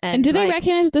want? And do they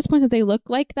recognize at this point that they look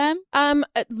like them?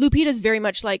 Lupita's very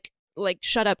much like,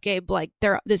 shut up, Gabe. Like,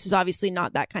 this is obviously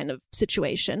not that kind of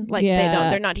situation. Like,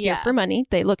 they're not here for money.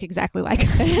 They look exactly like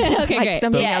us. Okay, like great.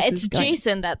 Something else it's is going.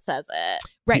 Jason that says it.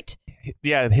 Right.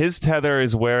 Yeah, his tether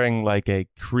is wearing like a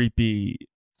creepy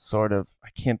sort of, I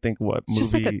can't think what it's movie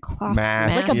just like a cloth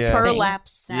mask. Like a burlap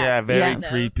sack. Yeah, very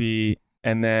creepy.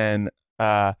 And then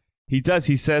he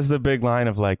says the big line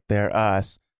of like, they're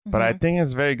us. But I think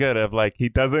it's very good of like,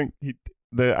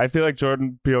 I feel like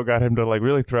Jordan Peele got him to like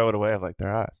really throw it away of like,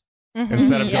 they're us.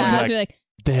 Instead of going like,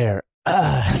 they're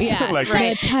us. Yeah, like,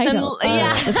 the title of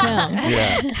the film.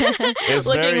 Yeah. It's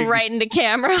looking right into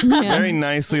camera. Very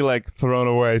nicely like thrown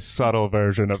away subtle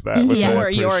version of that. Which I for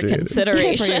your appreciate.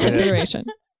 consideration. For your consideration.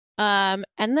 And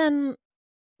then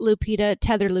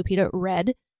Lupita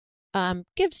Red,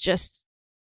 gives just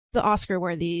the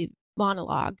Oscar-worthy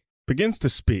monologue. Begins to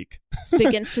speak.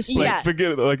 Begins to speak.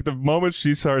 Like the moment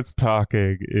she starts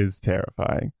talking is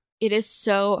terrifying. It is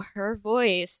so her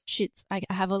voice. I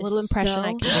have a little impression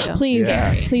I can do. Please,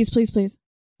 Yeah. please.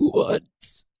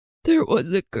 Once there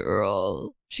was a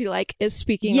girl. She like is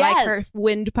speaking like her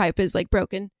windpipe is like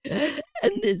broken. And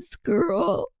this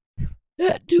girl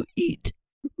had to eat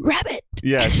rabbit.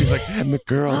 Yeah, she's like, and the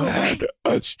girl had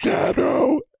a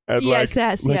shadow. And Yes.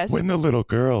 when the little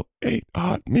girl ate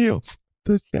hot meals,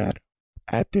 the shadow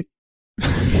had to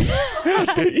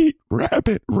eat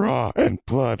rabbit raw and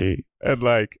bloody. And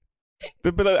like,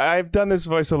 but I've done this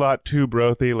voice a lot to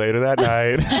Broti later that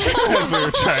night as we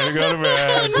were trying to go to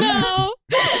bed. No.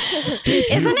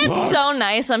 Isn't it so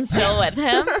nice I'm still with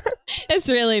him? It's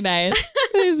really nice.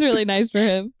 It's really nice for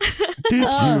him. Did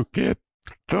you get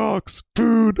dogs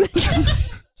food?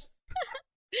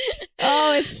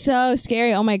 Oh, it's so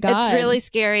scary. Oh my God. It's really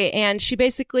scary. And she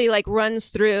basically like runs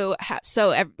through.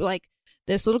 Like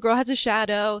this little girl has a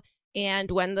shadow.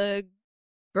 And when the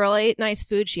Girl ate nice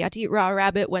food. She had to eat raw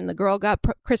rabbit. When the girl got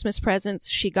Christmas presents,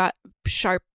 she got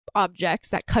sharp objects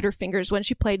that cut her fingers when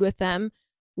she played with them.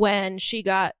 When she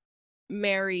got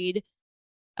married,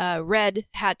 Red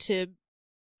had to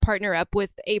partner up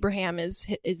with Abraham, is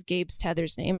Gabe's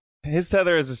tether's name. His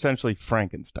tether is essentially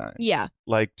Frankenstein. Yeah.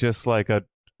 Like just like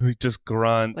he just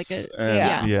grunts. Like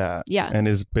yeah. And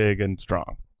is big and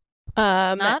strong.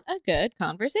 Not a good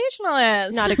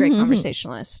conversationalist. Not a great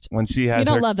conversationalist. When she has you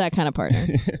don't love that kind of partner.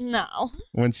 No.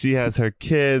 When she has her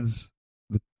kids,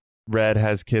 Red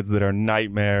has kids that are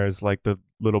nightmares. Like the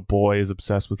little boy is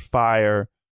obsessed with fire.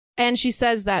 And she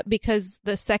says that because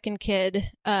the second kid,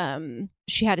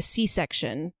 she had a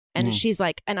C-section, and she's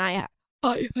like, and I had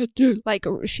to, like,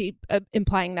 she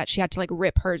implying that she had to like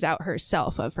rip hers out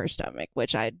herself of her stomach,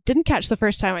 which I didn't catch the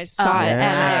first time I saw it,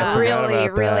 and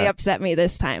it really upset me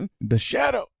this time. The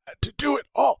shadow had to do it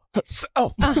all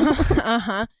herself.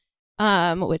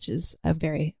 Which is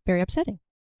very, very upsetting.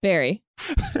 Very.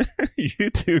 You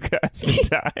two guys are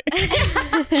dying.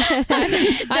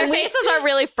 Their faces are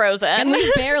really frozen. And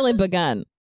we've barely begun.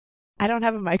 I don't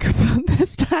have a microphone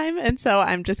this time, and so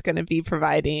I'm just going to be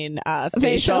providing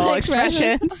facial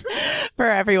expressions for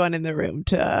everyone in the room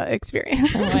to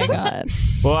experience. Oh my God.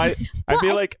 Well, I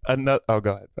feel like another. Oh,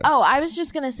 go ahead. Sorry. Oh, I was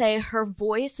just going to say her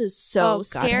voice is so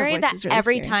scary that really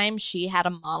every time she had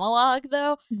a monologue,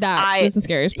 though, that was the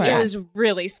scariest part. It was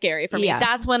really scary for me. Yeah.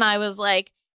 That's when I was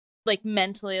like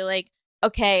mentally like,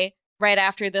 okay, right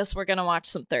after this, we're going to watch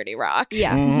some 30 Rock.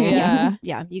 Yeah. Mm-hmm.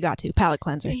 Yeah, you got to. Palate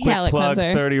cleanser. Palate plug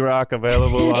cleanser. 30 Rock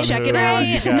available on Check it out.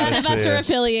 None of us are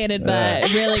affiliated,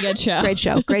 but really good show. Great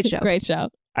show. Great show. Great show.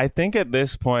 I think at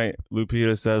this point,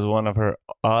 Lupita says one of her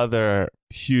other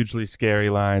hugely scary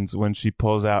lines when she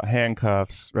pulls out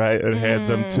handcuffs, right? And hands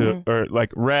them to, or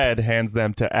like Red hands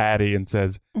them to Addie and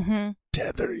says,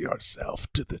 tether yourself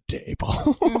to the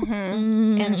table.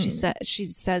 And she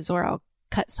says, or I'll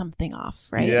cut something off,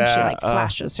 right? Yeah, and she like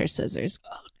flashes her scissors.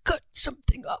 I'll cut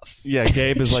something off. Yeah,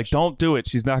 Gabe is like, don't do it.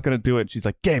 She's not going to do it. She's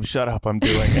like, Gabe, shut up. I'm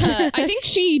doing it. I think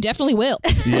she definitely will.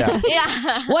 Yeah.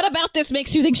 Yeah. What about this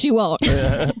makes you think she won't?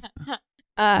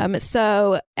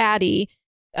 So Addie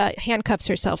handcuffs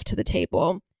herself to the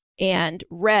table, and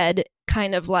Red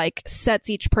kind of like sets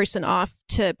each person off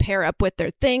to pair up with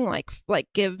their thing, like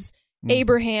gives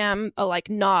Abraham a like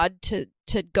nod to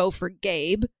go for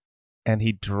Gabe. And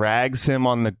he drags him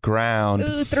on the ground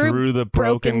through the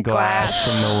broken glass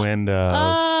from the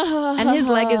windows. And his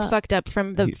leg is fucked up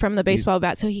from the baseball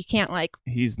bat, so he can't like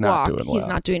he's not walk. doing well. He's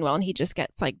not doing well, and he just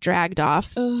gets like dragged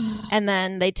off. And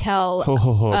then they tell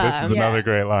this is another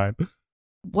great line.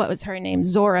 What was her name?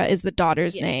 Zora is the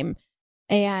daughter's name.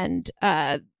 And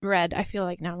Red, I feel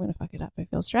like now I'm gonna fuck it up. I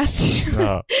feel stressed.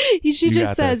 She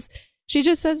just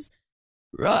says,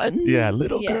 run. Yeah,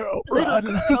 little girl,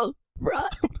 run.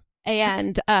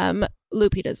 And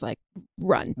Lupita's like,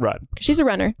 run. She's a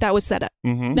runner. That was set up.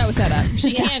 That was set up.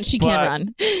 She can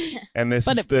run. And this,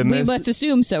 but we must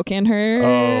assume so can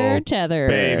her tether.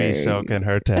 Baby, so can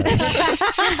her tether.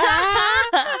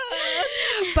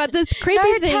 But the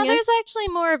creepy thing tether's actually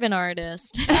more of an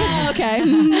artist. Oh, okay.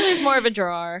 There's more of a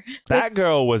drawer. That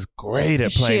girl was great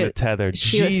at playing the tether.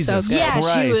 Jesus Christ.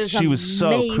 Yeah, she was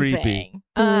so creepy.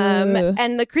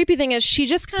 And the creepy thing is she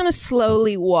just kind of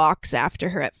slowly walks after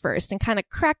her at first and kind of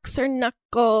cracks her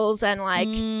knuckles and like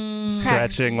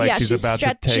stretching like she's about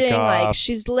to take off. Like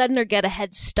she's letting her get a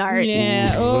head start.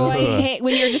 Yeah. Oh, I hate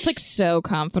when you're just like so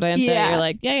confident that you're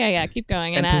like, yeah, keep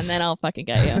going and then I'll fucking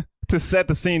get you. To set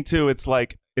the scene too, it's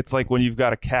like when you've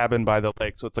got a cabin by the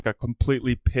lake, so it's like a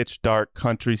completely pitch dark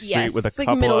country street with a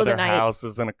couple other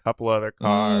houses and a couple other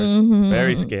cars.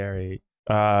 Very scary.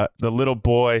 The little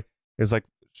boy is like,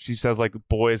 she says like,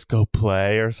 boys go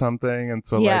play or something, and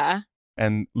so like,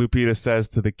 and Lupita says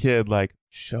to the kid like,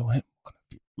 show him one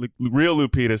of your, real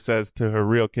Lupita says to her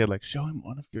real kid like, show him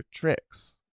one of your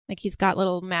tricks. Like he's got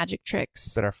little magic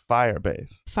tricks that are fire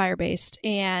based,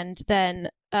 and then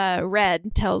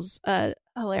Red tells a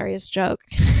hilarious joke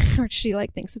where she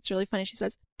like thinks it's really funny. She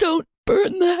says, "Don't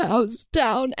burn the house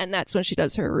down," and that's when she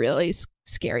does her really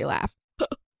scary laugh.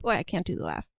 Boy, I can't do the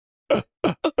laugh.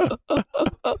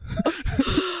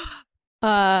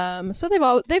 So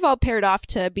they've all paired off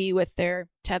to be with their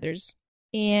tethers,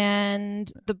 and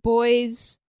the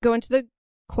boys go into the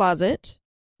closet.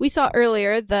 We saw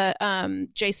earlier the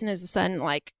Jason is the son,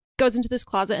 like goes into this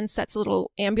closet and sets a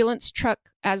little ambulance truck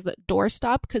as the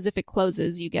doorstop, because if it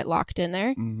closes, you get locked in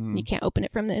there. And you can't open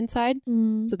it from the inside.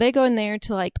 So they go in there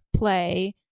to like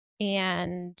play,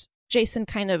 and Jason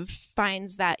kind of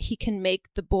finds that he can make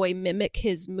the boy mimic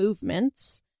his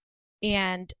movements,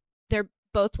 and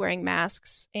both wearing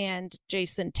masks, and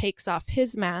Jason takes off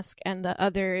his mask, and the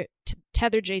other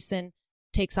tethered Jason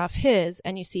takes off his,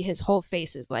 and you see his whole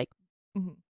face is like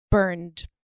burned.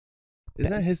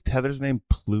 Isn't his tether's name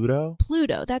Pluto?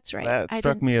 Pluto, that's right. That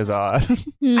struck me as odd.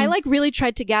 I like really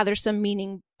tried to gather some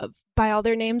meaning by all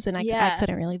their names, and I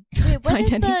couldn't really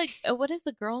find any. What is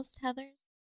the girl's tethers?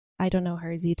 I don't know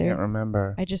hers either. Can't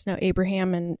remember. I just know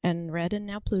Abraham and Red, and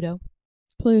now Pluto.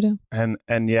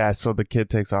 And yeah, so the kid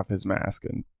takes off his mask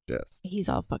and just he's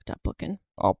all fucked up looking.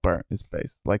 All burnt. His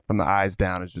face, like from the eyes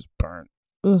down, is just burnt.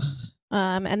 Ugh.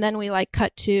 And then we like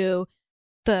cut to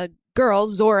the girl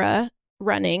Zora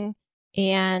running,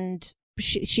 and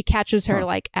she catches her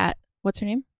like at what's her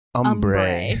name?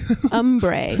 Umbre.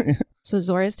 So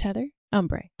Zora's tether.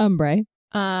 Umbre.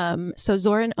 So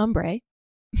Zora and Umbre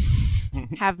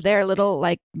have their little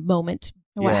like moment.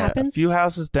 What happens? A few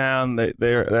houses down,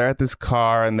 they're at this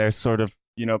car, and they're sort of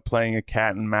playing a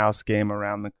cat and mouse game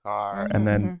around the car, and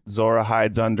then Zora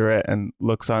hides under it and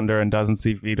looks under and doesn't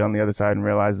see feet on the other side and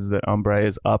realizes that Umbre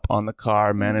is up on the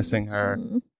car menacing her,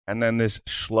 and then this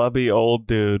schlubby old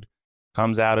dude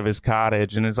comes out of his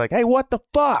cottage and is like, "Hey, what the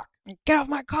fuck? Get off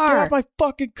my car! Get off my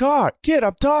fucking car, kid!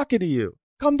 I'm talking to you.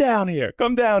 Come down here!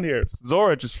 Come down here!"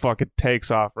 Zora just fucking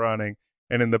takes off running,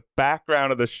 and in the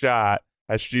background of the shot,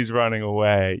 as she's running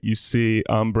away, you see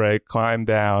Umbre climb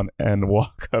down and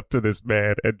walk up to this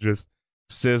man and just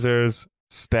scissors,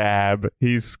 stab.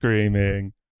 He's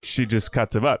screaming. She just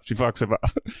cuts him up. She fucks him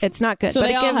up. It's not good. So but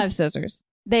they all have scissors.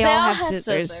 They all have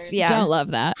scissors. Yeah. Don't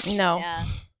love that. No. Yeah.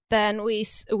 Then we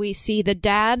see the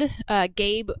dad,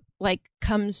 Gabe, like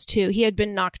comes to. He had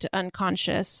been knocked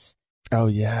unconscious. Oh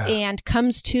yeah. And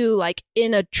comes to like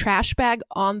in a trash bag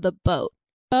on the boat.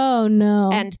 Oh no.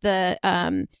 And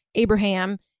the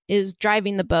Abraham is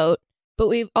driving the boat, but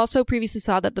we also previously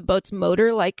saw that the boat's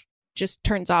motor like just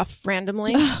turns off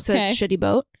randomly. It's a shitty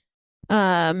boat.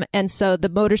 And so the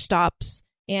motor stops,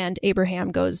 and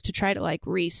Abraham goes to try to like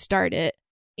restart it,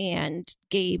 and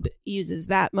Gabe uses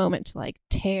that moment to like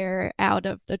tear out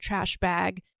of the trash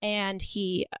bag, and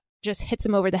he just hits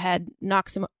him over the head,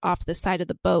 knocks him off the side of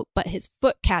the boat, but his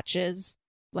foot catches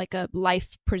like a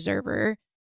life preserver.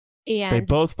 And they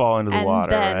both fall into the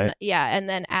water, then, right? Yeah, and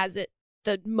then as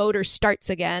the motor starts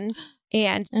again,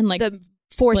 and like the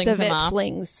force of it off.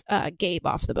 flings Gabe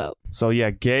off the boat. So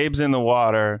yeah, Gabe's in the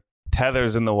water,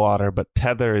 Tether's in the water, but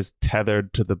Tether is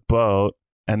tethered to the boat,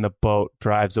 and the boat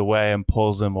drives away and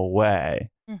pulls him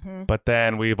away. But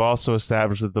then we've also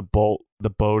established that the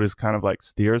boat is kind of like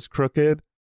steers crooked.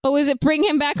 Oh, is it bring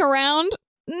him back around?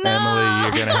 No. Emily,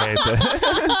 you're gonna hate this.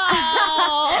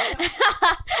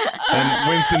 And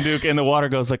Winston Duke in the water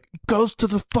goes to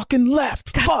the fucking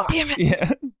left. God Fuck. damn it.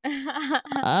 Yeah.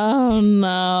 Oh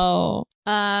no.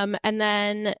 And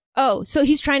then so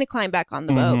he's trying to climb back on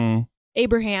the boat.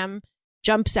 Abraham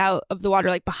jumps out of the water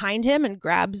like behind him and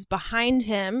grabs behind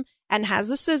him and has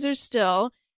the scissors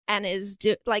still and is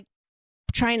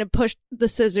trying to push the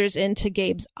scissors into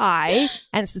Gabe's eye,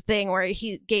 and it's the thing where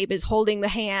Gabe is holding the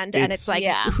hand, and it's like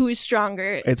who's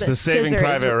stronger. It's the Saving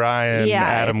Private Ryan,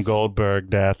 Adam Goldberg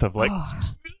death of like.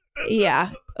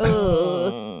 Yeah.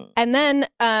 And then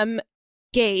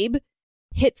Gabe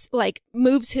hits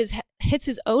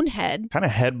his own head. Kind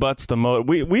of headbutts the motor.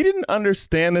 We didn't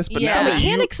understand this, but now the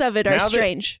mechanics of it are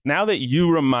strange. Now that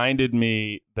you reminded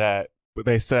me that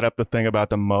they set up the thing about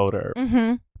the motor.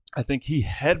 I think he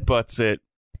headbutts it.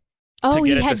 Oh,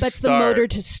 he headbutts the motor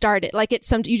to start it. Like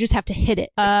you just have to hit it.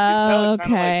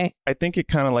 Okay. I think it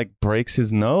kind of like breaks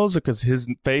his nose because his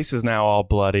face is now all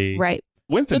bloody. Right.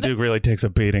 Winston Duke really takes a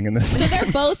beating in this. So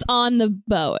they're both on the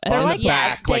boat. They're like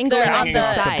dangling off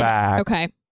the side. Back. Okay.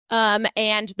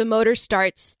 And the motor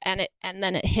starts, and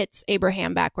then it hits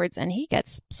Abraham backwards, and he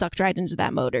gets sucked right into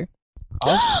that motor.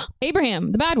 Also,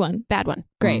 Abraham, the bad one. Bad one.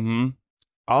 Great.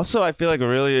 Also, I feel like a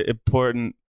really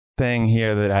important thing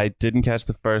here that I didn't catch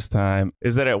the first time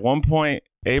is that at one point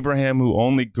Abraham, who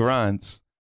only grunts,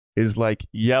 is like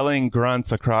yelling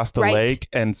grunts across the lake,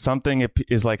 and something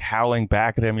is like howling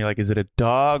back at him. You're like, is it a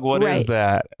dog? What is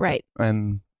that? Right.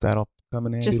 And that'll come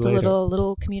in handy just later. a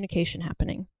little communication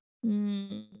happening.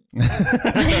 And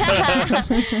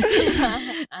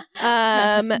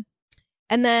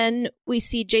then we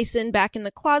see Jason back in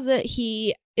the closet.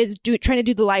 He is trying to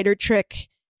do the lighter trick.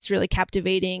 It's really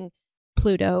captivating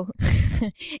Pluto.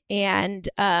 And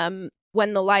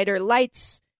when the lighter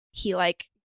lights, he like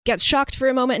gets shocked for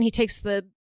a moment, and he takes the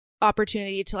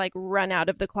opportunity to like run out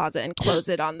of the closet and close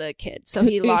it on the kid. So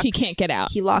he can't get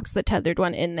out. He locks the tethered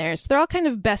one in there. So they're all kind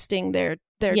of besting their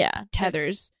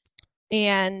tethers.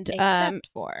 And except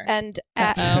for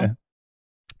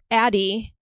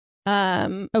Addie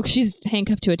She's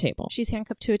handcuffed to a table. She's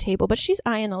handcuffed to a table, but she's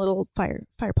eyeing a little fire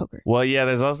poker. Well, yeah,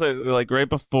 there's also, like, right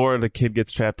before the kid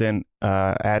gets trapped in,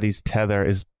 Addie's tether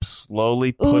is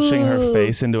slowly pushing her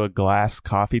face into a glass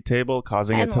coffee table,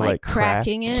 causing it to, like,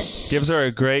 cracking crack. it. Gives her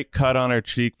a great cut on her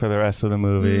cheek for the rest of the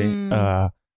movie.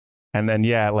 And then,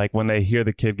 yeah, like, when they hear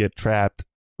the kid get trapped,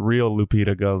 real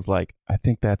Lupita goes like, I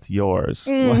think that's yours.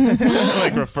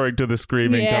 Like referring to the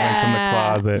screaming coming from the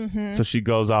closet. So she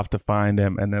goes off to find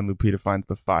him, and then Lupita finds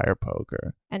the fire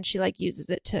poker. And she like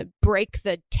uses it to break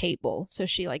the table. So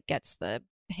she like gets the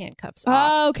handcuffs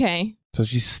off. Oh, okay. So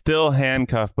she's still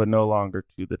handcuffed, but no longer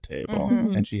to the table.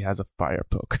 And she has a fire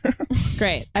poker.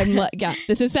 Great. Yeah,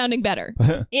 this is sounding better.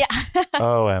 Yeah.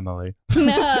 Oh, Emily.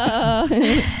 No.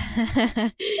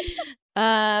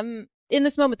 In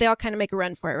this moment, they all kind of make a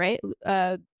run for it, right?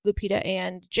 Lupita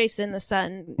and Jason, the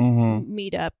son,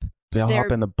 meet up. They all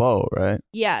hop in the boat, right?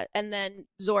 Yeah, and then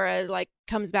Zora like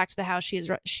comes back to the house.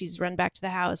 She's run back to the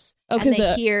house, and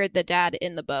they hear the dad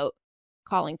in the boat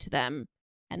calling to them,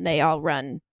 and they all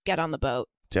get on the boat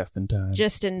just in time,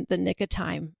 just in the nick of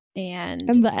time, and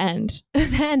the end,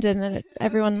 and then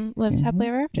everyone lives happily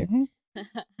ever after.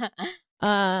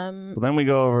 So then we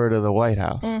go over to the White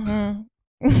House.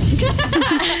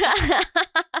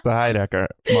 The Heidecker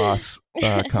Moss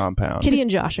compound. Kitty and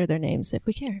Josh are their names, if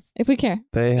we care. If we care.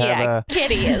 They have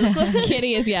Kitty is.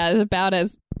 Kitty is, about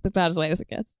as white as it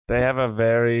gets. They have a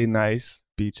very nice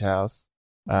beach house,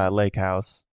 lake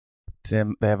house. They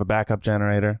have a backup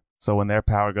generator, so when their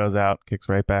power goes out, it kicks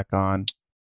right back on.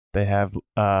 They have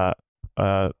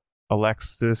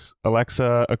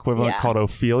Alexa equivalent called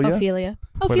Ophelia.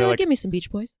 Ophelia, give me some Beach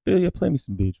Boys. Ophelia, play me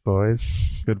some Beach Boys.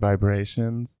 Good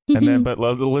vibrations. And then, but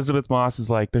Elizabeth Moss is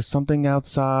like, there's something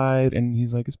outside, and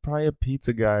he's like, it's probably a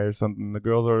pizza guy or something. The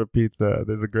girls order pizza.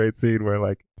 There's a great scene where,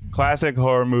 like, classic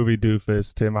horror movie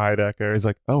doofus Tim Heidecker is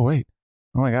like, oh wait,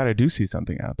 oh my god, I do see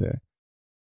something out there.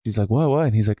 She's like, what?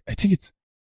 And he's like, I think it's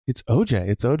OJ.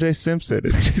 It's OJ Simpson.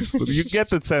 You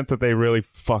get the sense that they really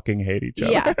fucking hate each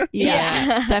other.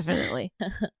 Yeah, definitely.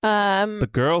 The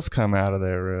girls come out of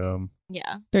their room.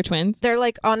 Yeah. They're twins. They're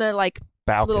like on a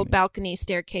balcony. Little balcony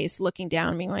staircase looking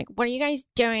down, being like, what are you guys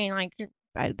doing? Like,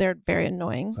 they're very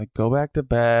annoying. It's like, go back to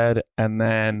bed. And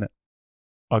then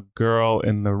a girl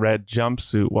in the red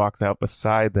jumpsuit walks out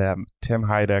beside them. Tim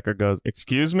Heidecker goes,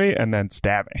 excuse me, and then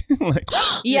stabbing. And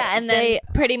then they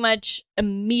pretty much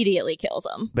immediately kills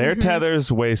them. Their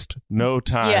tethers waste no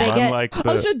time. Yeah. Unlike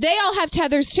so they all have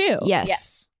tethers too?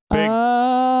 Yes.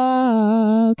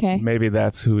 Okay. Maybe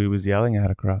that's who he was yelling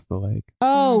at across the lake.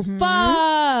 Oh,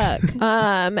 fuck.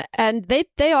 And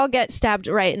they all get stabbed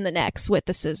right in the necks with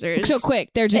the scissors. So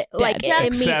quick. They're just dead. Like,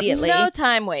 immediately. No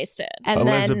time wasted. And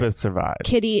Elizabeth survives.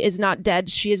 Kitty is not dead.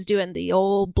 She is doing the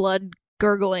old blood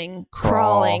gurgling,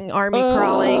 crawling, army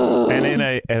crawling. And in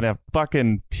a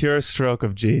fucking pure stroke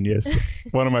of genius,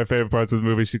 one of my favorite parts of the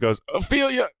movie, she goes,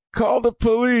 Ophelia, call the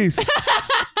police.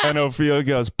 And Ophelia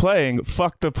goes, playing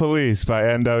Fuck the Police by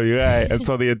NWA. And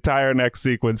so the entire next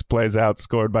sequence plays out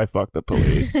scored by Fuck the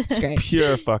Police. That's great.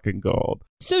 Pure fucking gold.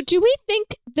 So do we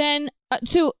think then,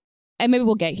 and maybe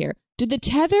we'll get here. Do the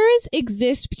tethers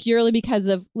exist purely because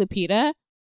of Lupita?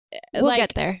 We'll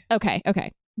get there. Okay.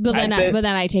 But then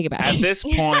I take it back. At this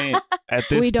point,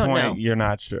 know. You're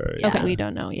not sure. Yeah, okay. We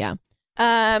don't know, yeah.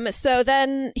 So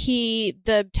then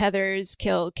the tethers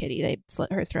kill Kitty. They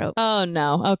slit her throat. Oh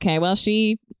no. Okay. Well,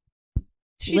 she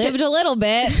lived a little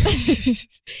bit.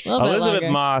 Elizabeth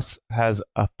Moss has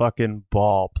a fucking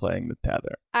ball playing the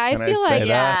tether. I feel like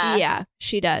yeah,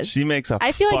 she does. She makes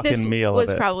I feel like this meal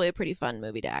was of it. probably a pretty fun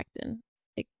movie to act in.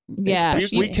 Like, yeah,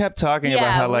 we kept talking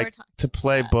about how like to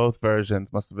play both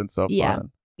versions must have been so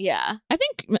fun. Yeah. I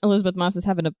think Elizabeth Moss is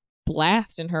having a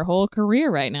blast in her whole career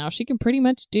right now. She can pretty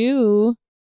much do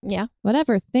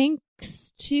whatever,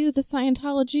 thanks to the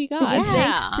Scientology gods.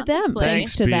 Yeah, thanks to them.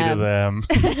 Thanks to them.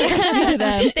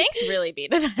 Thanks really be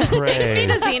to them.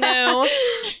 Thanks be to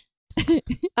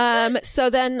Xenu. So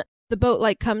then the boat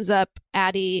like comes up.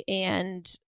 Addie and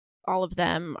all of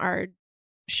them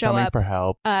show coming up for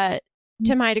help.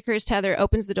 Tim Heidecker's tether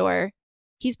opens the door.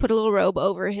 He's put a little robe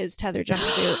over his tether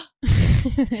jumpsuit.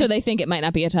 So they think it might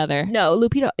not be a tether. No,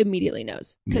 Lupita immediately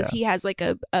knows because he has like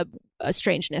a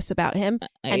strangeness about him.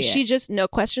 And she just, no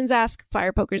questions asked,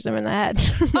 fire pokers him in the head.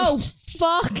 Oh,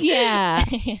 fuck yeah.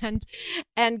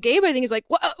 And Gabe, I think, is like,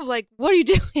 what are you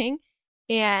doing?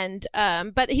 And,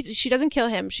 but she doesn't kill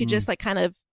him. She just like kind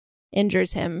of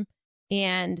injures him.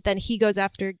 And then he goes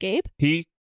after Gabe.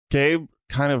 Gabe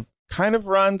kind of kind of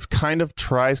runs, kind of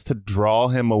tries to draw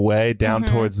him away down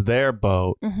towards their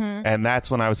boat. And that's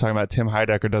when I was talking about Tim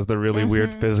Heidecker does the really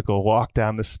weird physical walk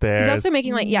down the stairs. He's also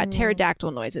making like,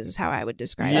 pterodactyl noises is how I would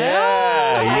describe it.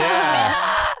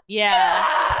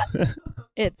 Yeah.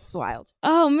 It's wild.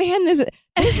 Oh man, this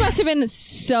must have been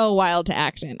so wild to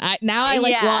act in. I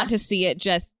want to see it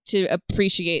just to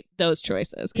appreciate those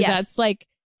choices because that's like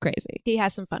crazy. He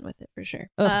has some fun with it for sure.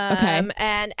 Okay.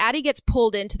 And Addie gets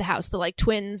pulled into the house. The like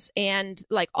twins and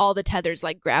like all the tethers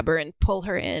like grab her and pull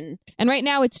her in. And right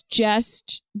now it's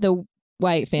just the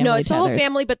white family. No, it's the tethers. whole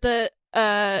family, but the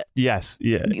yes,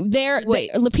 yeah.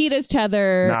 Lupita's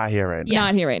tether Not here right now.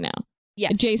 not here right now.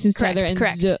 Yes, Jason's tether and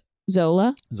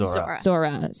Zora's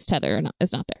tether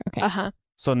is not there. Okay.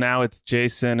 So now it's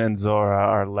Jason and Zora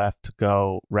are left to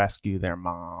go rescue their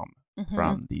mom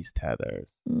from these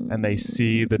tethers. And they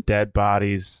see the dead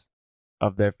bodies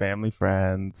of their family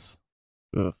friends.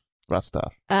 Ugh, rough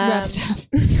stuff. Rough stuff.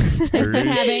 They've been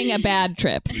having a bad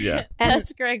trip. Yeah. And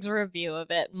that's Greg's review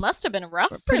of it. Must have been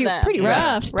rough for them. Pretty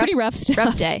rough. Pretty rough stuff.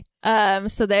 Rough day.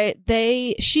 So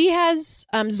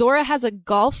Zora has a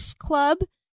golf club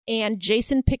and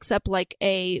Jason picks up like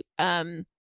a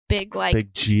big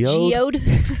geode.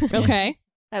 Okay.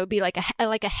 That would be like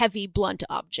a heavy blunt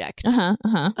object.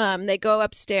 They go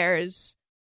upstairs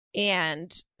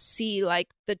and see like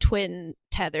the twin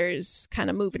tethers kind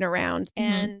of moving around,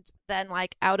 and then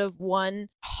like out of one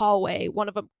hallway, one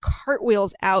of them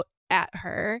cartwheels out at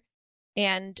her,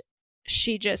 and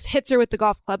she just hits her with the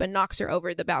golf club and knocks her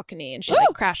over the balcony, and she like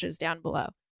crashes down below.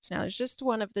 So now there's just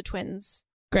one of the twins.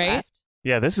 Great. Left.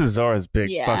 Yeah, this is Zora's big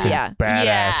fucking badass.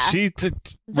 Yeah. She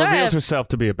reveals herself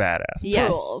to be a badass.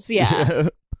 Yes. Tools, yeah.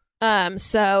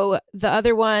 So the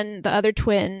other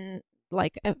twin,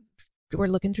 like we're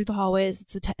looking through the hallways.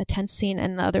 It's a tense scene,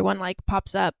 and the other one like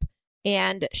pops up,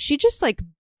 and she just like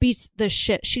beats the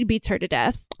shit. She beats her to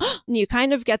death, and you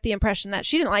kind of get the impression that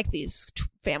she didn't like these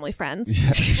family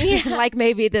friends. Yeah. Like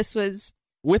maybe this was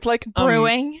with like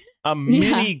brewing a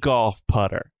mini golf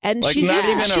putter, and like she's not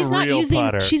using even she's a not real using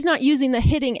putter. she's not using the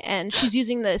hitting end. She's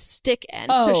using the stick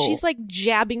end. So she's like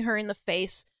jabbing her in the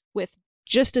face with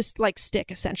just a like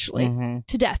stick essentially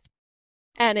to death,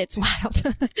 and it's wild.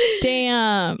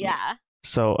 Damn. Yeah.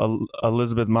 So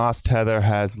Elizabeth Moss tether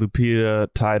has Lupita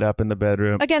tied up in the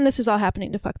bedroom. Again, this is all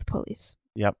happening to fuck the police.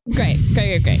 Yep. Great.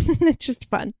 It's just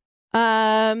fun.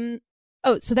 So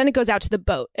then it goes out to the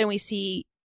boat, and we see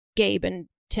Gabe and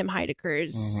Tim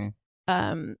Heidecker's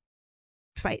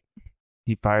fight.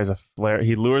 He fires a flare.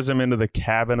 He lures him into the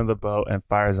cabin of the boat and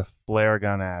fires a flare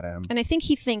gun at him. And I think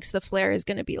he thinks the flare is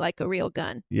going to be like a real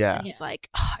gun. Yeah. And he's like,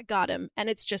 oh, I got him. And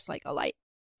it's just like a light.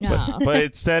 But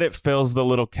instead it fills the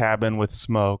little cabin with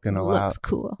smoke and looks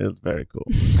cool. It's very cool.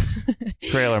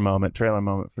 Trailer moment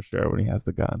for sure when he has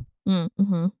the gun.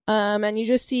 And you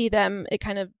just see them, it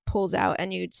kind of pulls out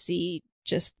and you'd see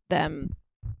just them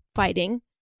fighting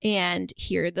and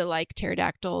hear the like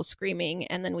pterodactyl screaming.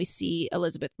 And then we see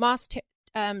Elizabeth Moss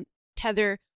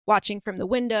tether watching from the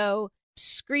window,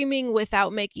 screaming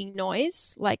without making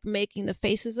noise, like making the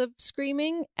faces of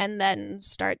screaming, and then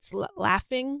starts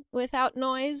laughing without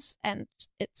noise. And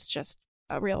it's just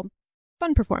a real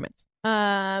fun performance.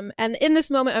 And in this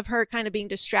moment of her kind of being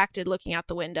distracted looking out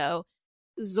the window,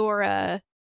 Zora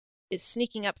is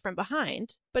sneaking up from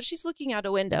behind, but she's looking out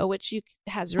a window which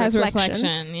has reflections.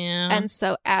 Reflection, yeah. And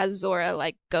so as Zora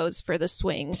like goes for the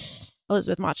swing,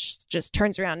 Elizabeth Moss just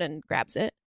turns around and grabs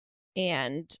it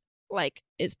and like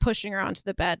is pushing her onto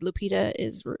the bed. Lupita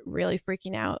is really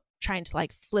freaking out, trying to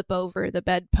like flip over the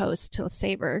bedpost to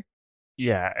save her.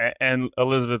 Yeah, and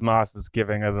Elizabeth Moss is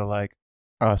giving her the like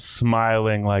a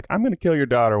smiling like I'm gonna kill your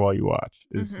daughter while you watch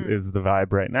is the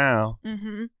vibe right now.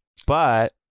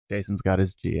 But Jason's got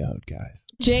his geode, guys.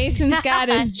 Jason's got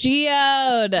his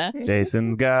geode.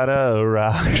 Jason's got a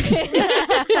rock.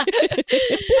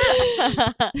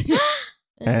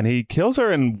 And he kills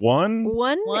her in one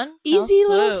easy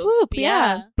little swoop.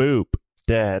 Yeah. Boop.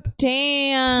 Dead.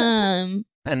 Damn.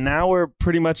 And now we're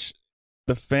pretty much,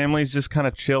 the family's just kind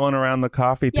of chilling around the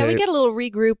coffee table. Yeah, we get a little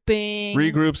regrouping.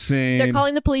 Regroup scene. They're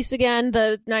calling the police again.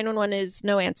 The 911 is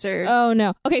no answer. Oh,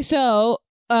 no. Okay, so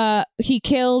he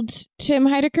killed Tim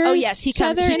Heidecker's Oh, yes. He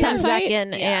comes back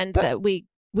in and we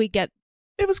get...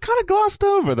 It was kind of glossed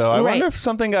over, though. I wonder if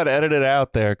something got edited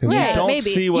out there because you don't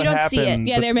see what happened. See it.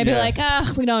 Yeah, they're maybe like,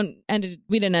 we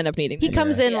didn't end up needing this. He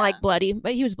comes in like bloody,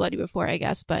 but he was bloody before, I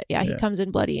guess. But yeah, he comes in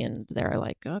bloody, and they're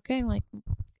like, okay, like.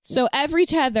 So every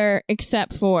tether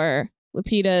except for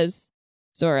Lupita's,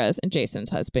 Zora's, and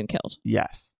Jason's has been killed.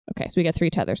 Yes. Okay, so we got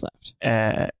 3 tethers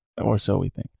left. Or so we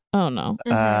think. Oh no.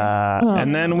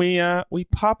 And then we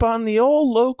pop on the old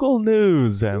local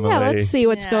news, Emily. Yeah, let's see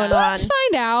what's going on. Let's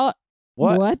find out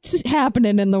what's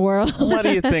happening in the world. What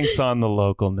do you think's on the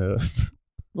local news?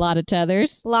 A lot of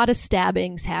tethers. A lot of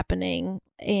stabbings happening.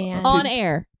 And on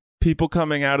air. People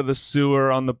coming out of the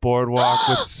sewer on the boardwalk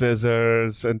with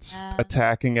scissors and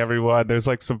attacking everyone. There's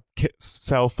like some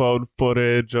cell phone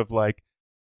footage of like,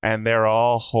 and they're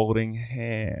all holding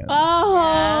hands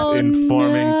and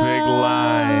forming big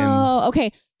lines.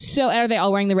 Okay, so are they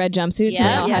all wearing the red jumpsuits? Yeah. And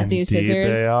they all have these Indeed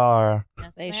scissors. they are.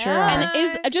 Yes, They sure are. And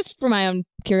is just for my own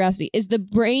curiosity, is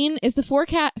the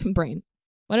forecast brain?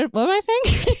 What am I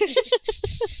saying?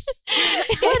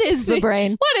 What is the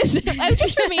brain? What is it?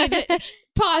 Just for me to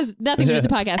pause. Nothing to do with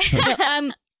the podcast.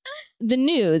 No, the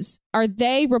news, are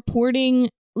they reporting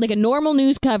like a normal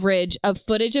news coverage of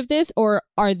footage of this, or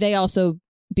are they also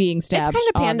being stabbed? It's kind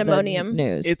of on the pandemonium.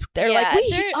 news. They're like,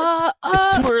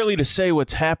 it's too early to say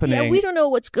what's happening. yeah, we don't know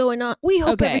what's going on. We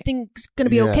hope everything's going to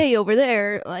be okay over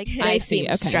there. Like, I they see. seem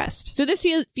Okay. stressed. So this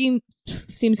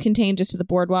seems contained just to the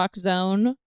boardwalk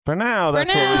zone. For now,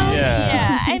 that's now. what we,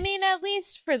 Yeah, I mean, at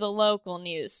least for the local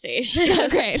news station.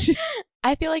 Great.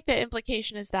 I feel like the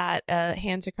implication is that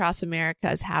Hands Across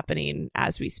America is happening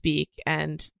as we speak,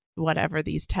 and whatever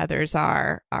these tethers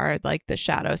are like the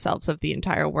shadow selves of the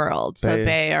entire world. So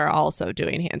they are also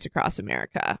doing Hands Across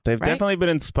America. They've right? definitely been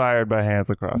inspired by Hands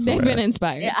Across They've America. been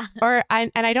inspired. Yeah.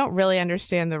 I don't really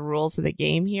understand the rules of the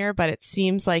game here, but it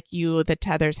seems like the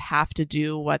tethers have to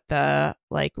do what the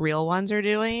like real ones are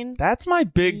doing. That's my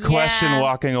big question Yeah.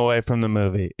 walking away from the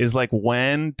movie is like,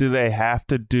 when do they have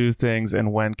to do things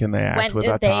and when can they act When with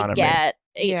did autonomy? they get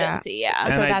agency? Yeah.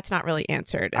 And So I- that's not really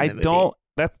answered in I the movie. don't.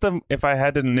 That's if I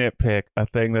had to nitpick a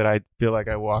thing that I feel like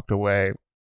I walked away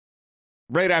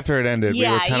right after it ended. Yeah,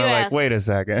 we were kind you of like, asked- wait a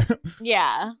second.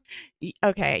 Yeah.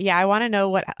 Okay, yeah, I want to know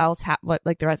what else what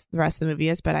like the rest of the movie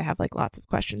is, but I have like lots of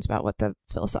questions about what the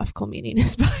philosophical meaning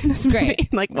is behind this movie.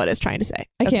 Great. Like what it's trying to say.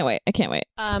 I can't wait.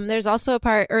 There's also a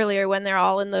part earlier when they're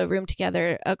all in the room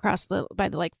together by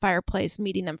the like fireplace,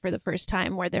 meeting them for the first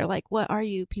time, where they're like, "What are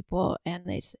you people?"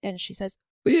 And she says,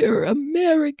 We're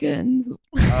Americans.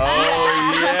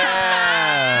 Oh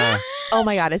yeah. Oh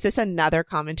my god, is this another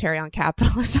commentary on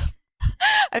capitalism?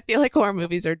 I feel like horror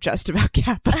movies are just about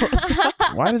capitalism.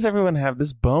 Why does everyone have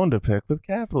this bone to pick with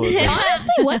capitalism?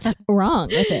 Honestly, what's wrong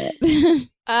with it?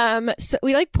 So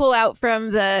we like pull out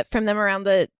from them around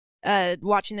the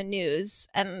watching the news,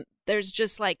 and there's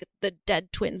just like the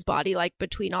dead twins' body like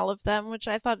between all of them, which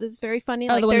I thought is very funny.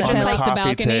 Oh, Like the one they're that just fell like off the coffee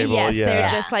balcony. table, yes, yeah. they're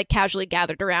just like casually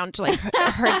gathered around to like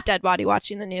her dead body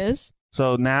watching the news.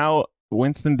 So now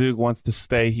Winston Duke wants to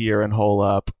stay here and hole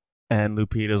up, and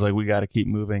Lupita's like, we got to keep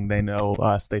moving. They know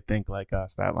us. They think like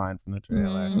us. That line from the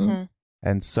trailer. Mm-hmm.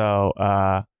 And so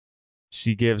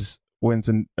she gives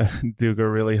Winston Duke a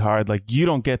really hard, like, you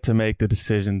don't get to make the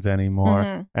decisions anymore.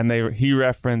 Mhm. And he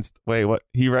referenced, wait, what?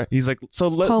 He's like, so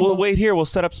Home we'll Al- wait here. We'll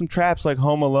set up some traps like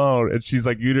Home Alone. And she's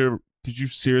like, did you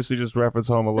seriously just reference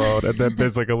Home Alone? And then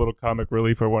there's like a little comic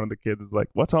relief where one of the kids is like,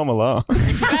 what's Home Alone?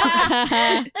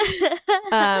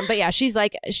 But yeah, she's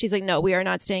like, no, we are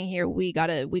not staying here. We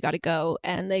gotta go.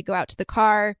 And they go out to the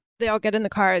car. They all get in the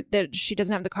car. She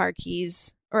doesn't have the car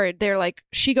keys, or they're like,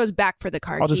 she goes back for the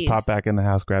car I'll keys. just pop back in the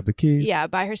house, grab the keys. Yeah,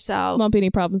 by herself. Won't be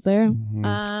any problems there.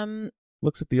 Mhm.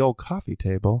 Looks at the old coffee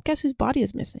table. Guess whose body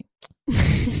is missing?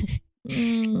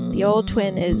 The old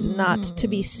twin is not to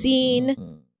be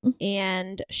seen,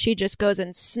 and she just goes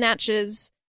and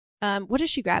snatches. What does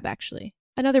she grab? Actually,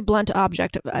 another blunt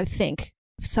object. I think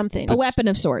something. A weapon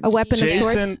of sorts. A weapon of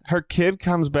sorts. Jason, her kid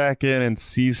comes back in and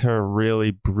sees her really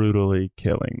brutally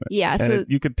killing them. Yeah, and so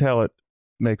you could tell it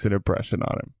makes an impression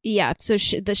on him. yeah, so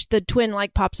the twin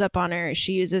like pops up on her.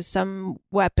 She uses some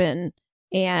weapon,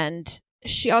 and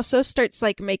she also starts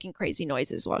like making crazy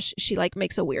noises while she like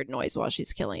makes a weird noise while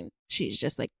she's killing. She's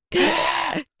just like,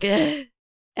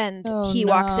 and Oh, he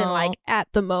walks in no. like at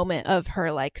the moment of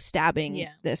her like stabbing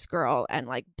Yeah. this girl and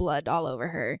like blood all over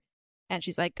her, and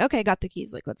she's like, okay, got the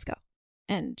keys, like let's go.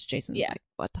 And Jason's Yeah. like,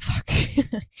 what the fuck?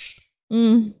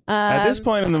 At this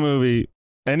point in the movie,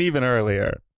 and even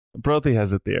earlier, Broti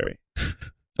has a theory.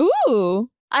 Ooh.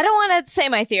 I don't want to say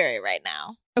my theory right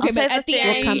now. Okay, I'll say but at the theory.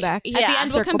 end, We'll come back. At the Yeah. end, we'll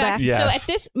Circle come back. back. Yes. So at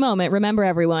this moment, remember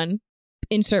everyone,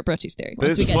 insert Broti's theory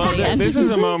once we get to the end. This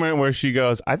is a moment where she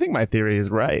goes, I think my theory is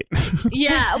right.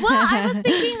 Yeah. Well, I was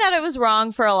thinking that it was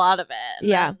wrong for a lot of it.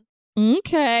 Yeah.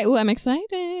 Okay. Ooh, I'm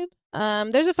excited.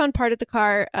 There's a fun part of the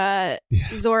car.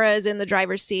 Zora is in the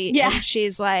driver's seat. Yeah. And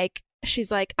she's like,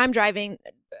 I'm driving.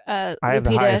 I have the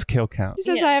Lupita. highest kill count. He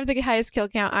says, Yeah. I have the highest kill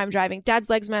count. I'm driving. Dad's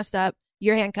leg's messed up.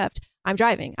 You're handcuffed. I'm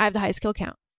driving. I have the highest kill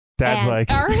count. Dad's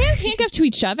like, are her hands handcuffed to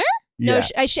each other? No, yeah.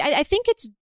 I think it's.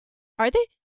 Are they?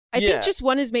 I Yeah. think just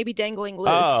one is maybe dangling loose.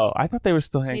 Oh, I thought they were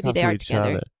still handcuffed maybe they to are each together.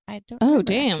 other. I don't. Oh, remember,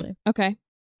 damn. actually. Okay.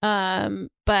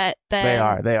 But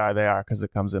then They are, because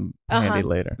it comes in handy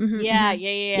later. Mhm, Yeah,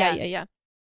 mhm. yeah.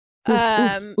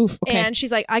 Oof. Okay. And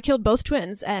she's like, I killed both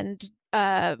twins, and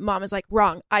Mom is like,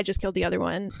 wrong. I just killed the other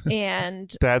one, and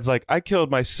Dad's like, I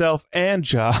killed myself and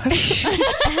Josh.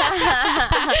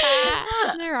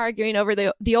 they're arguing over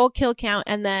the old kill count,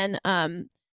 and then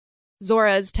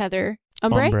Zora's tether.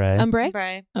 Umbre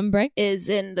Umbre. is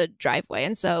in the driveway,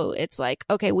 and so it's like,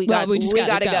 okay, we Well,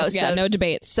 gotta go. Yeah, So no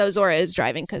debates. So Zora is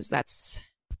driving because that's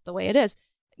the way it is.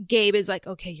 Gabe is like,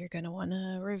 okay, you're going to want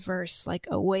to reverse like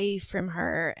away from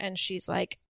her. And she's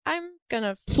like, I'm going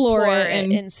to floor it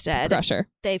and instead. Crush her.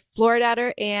 They floor it at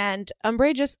her, and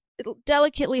Umbre just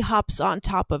delicately hops on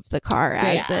top of the car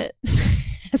as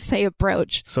they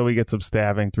approach. So we get some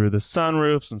stabbing through the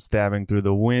sunroof, some stabbing through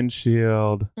the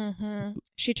windshield. Mm-hmm.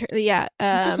 Those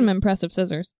are some impressive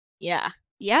scissors. Yeah.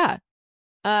 Yeah.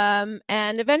 And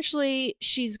eventually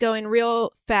she's going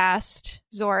real fast,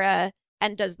 Zora,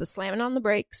 and does the slamming on the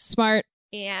brakes. Smart.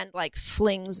 And like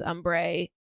flings Umbre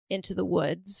into the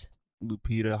woods.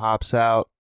 Lupita hops out,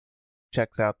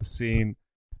 checks out the scene,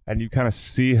 and you kind of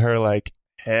see her like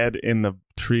head in the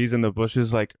trees and the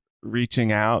bushes, like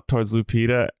reaching out towards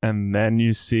Lupita, and then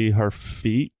you see her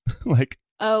feet. Like,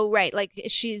 oh, right. Like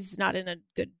she's not in a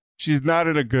good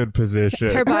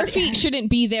position. Her feet shouldn't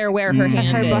be there where her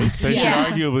hand is. They should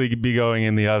arguably be going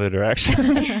in the other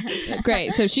direction.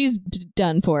 Great. So she's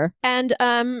done for. And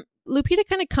Lupita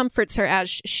kind of comforts her as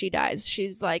she dies.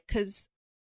 She's like, because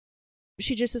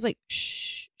she just is like,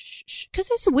 shh, because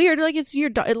it's weird. Like it's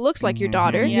it looks like your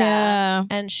daughter. Yeah.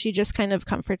 And she just kind of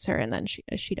comforts her, and then she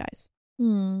dies.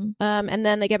 Hmm. And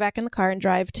then they get back in the car and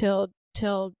drive till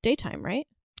daytime, right?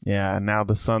 Yeah, and now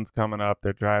the sun's coming up.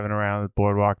 They're driving around the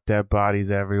boardwalk, dead bodies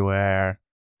everywhere.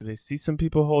 Do they see some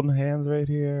people holding hands right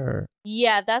here? Or?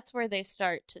 Yeah, that's where they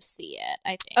start to see it, I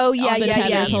think. Oh, yeah, On the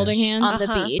tethers beach. holding hands? On the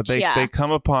beach, But they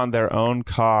come upon their own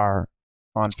car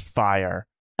on fire.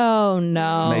 Oh,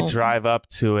 no. And they drive up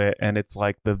to it, and it's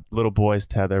like the little boy's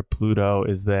tether. Pluto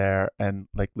is there, and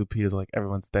like Lupita's like,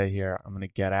 everyone stay here. I'm going to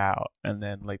get out. And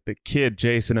then like the kid,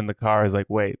 Jason, in the car is like,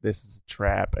 wait, this is a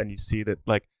trap. And you see that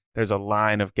like there's a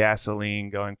line of gasoline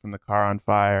going from the car on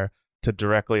fire to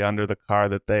directly under the car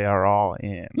that they are all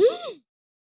in.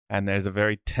 And there's a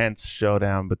very tense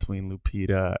showdown between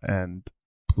Lupita and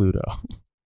Pluto.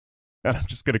 And I'm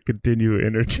just going to continue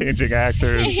interchanging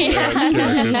actors.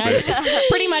 That's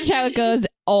pretty much how it goes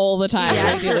all the time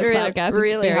when we do this podcast.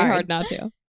 Really it's very hard not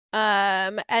to.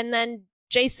 And then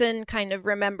Jason kind of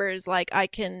remembers, like, I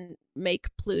can make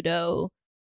Pluto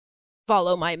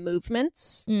follow my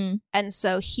movements. And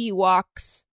so he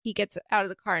gets out of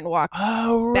the car and walks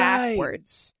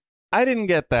backwards. I didn't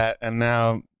get that, and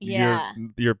now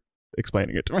you're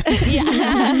explaining it to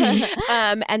me.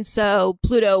 And so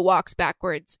Pluto walks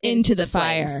backwards into the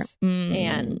fire.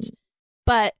 flames.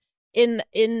 But in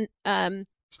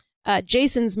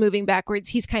Jason's moving backwards,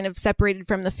 he's kind of separated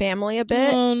from the family a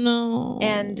bit. Oh no.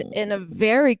 And in a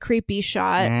very creepy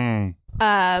shot,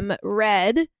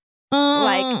 Red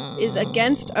like is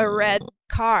against a red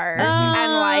car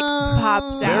and like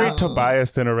pops out. Very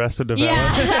Tobias in Arrested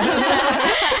Development.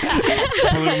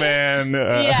 Blue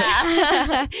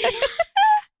man.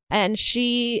 And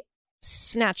she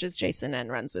snatches Jason and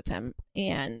runs with him,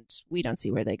 and we don't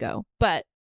see where they go. But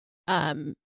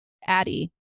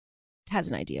Addie has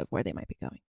an idea of where they might be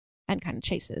going and kind of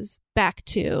chases back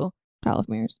to Hall of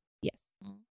Mirrors. Yes.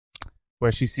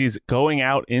 Where she sees going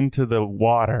out into the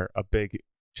water a big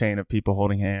chain of people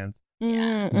holding hands.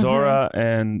 Mm-hmm. Zora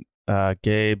and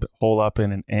Gabe hole up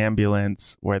in an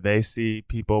ambulance where they see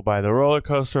people by the roller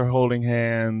coaster holding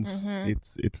hands.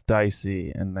 It's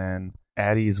dicey. And then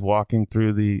Addie's walking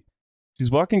through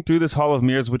this Hall of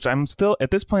Mirrors, which I'm still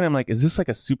at this point I'm like, is this like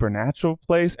a supernatural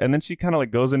place? And then she kind of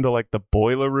like goes into like the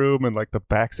boiler room and like the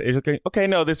backstage. Okay,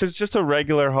 no, this is just a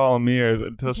regular Hall of Mirrors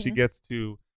until she gets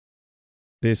to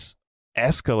this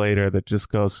escalator that just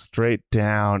goes straight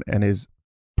down and is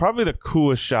probably the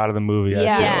coolest shot of the movie. I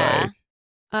feel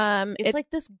like. It's like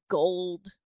this gold.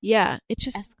 Yeah, it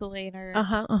just escalator.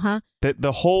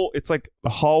 The whole, it's like a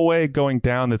hallway going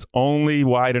down that's only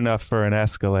wide enough for an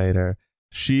escalator.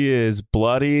 She is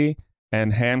bloody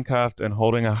and handcuffed and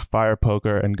holding a fire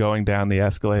poker and going down the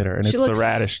escalator, and it's the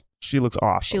radish. She looks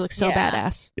awesome. She looks so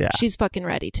badass. Yeah, she's fucking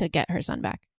ready to get her son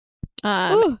back.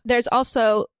 There's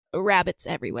also rabbits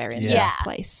everywhere in this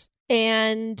place,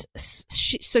 and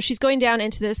so she's going down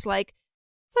into this like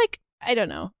it's like I don't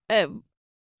know.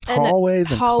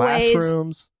 Hallways and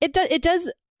classrooms. It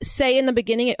does say in the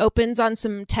beginning, it opens on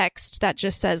some text that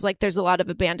just says like there's a lot of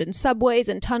abandoned subways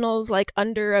and tunnels like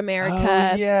under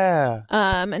America. Oh, yeah.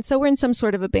 And so we're in some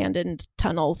sort of abandoned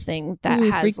tunnel thing that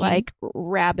has like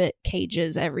rabbit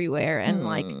cages everywhere and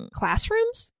like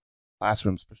classrooms.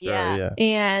 Classrooms for sure, yeah.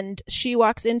 And she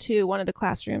walks into one of the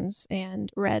classrooms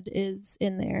and Red is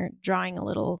in there drawing a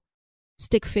little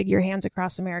stick figure hands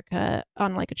across America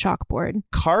on like a chalkboard.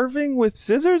 Carving with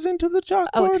scissors into the chalkboard?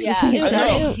 Oh, excuse me.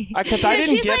 Sorry. Because I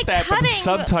didn't get that, but the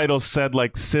subtitles said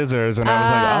like scissors, and I was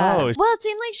like, oh. Well, it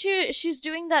seemed like she's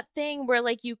doing that thing where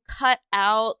like you cut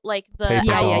out like the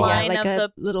Paper outline like of a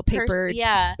the little paper.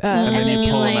 And then you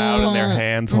pull them out and their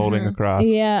hands holding across.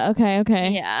 Yeah,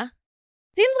 okay. Yeah.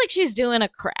 Seems like she's doing a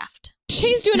craft.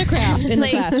 She's doing a craft in the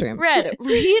classroom. Red,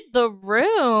 read the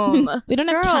room. We don't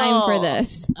have time for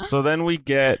this. So then we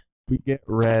get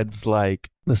Red's like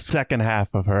the second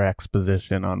half of her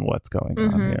exposition on what's going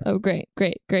on here. Oh, great.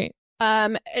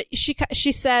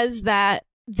 She says that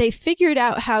they figured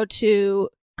out how to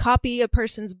copy a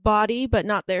person's body, but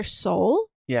not their soul.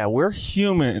 Yeah, we're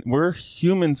human. We're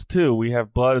humans too. We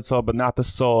have blood and soul, but not the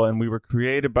soul. And we were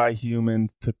created by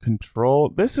humans to control.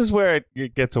 This is where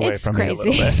it gets away from me a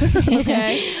little bit.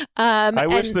 Okay. I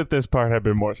wish that this part had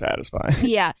been more satisfying.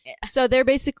 Yeah. So they're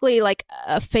basically like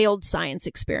a failed science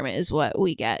experiment is what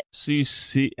we get. So you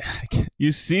see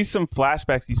some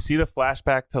flashbacks. You see the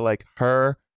flashback to like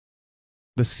the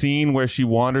scene where she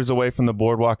wanders away from the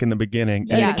boardwalk in the beginning.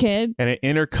 As a kid. And it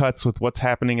intercuts with what's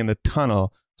happening in the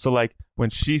tunnel. So like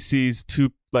when she sees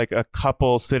a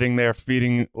couple sitting there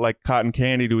feeding like cotton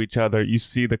candy to each other, you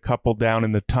see the couple down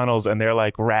in the tunnels and they're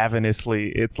like ravenously,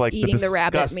 it's like eating the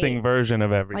disgusting version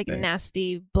of everything. Like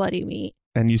nasty, bloody meat.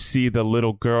 And you see the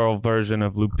little girl version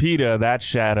of Lupita, that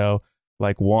shadow,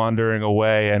 like wandering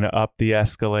away and up the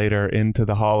escalator into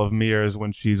the Hall of Mirrors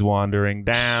when she's wandering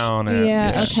down. And,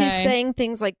 Okay. She's saying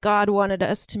things like, God wanted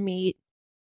us to meet.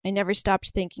 I never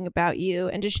stopped thinking about you.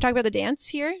 And did she talk about the dance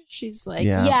here? She's like,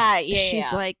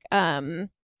 she's like,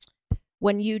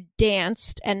 when you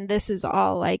danced, and this is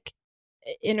all like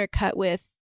intercut with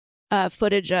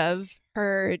footage of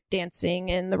her dancing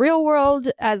in the real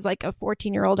world as like a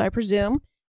 14-year-old, I presume.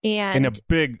 And in a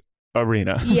big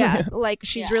arena. Yeah, like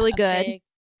she's really good. Big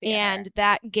and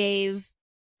that gave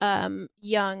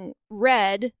young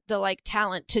Red the like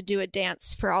talent to do a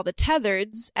dance for all the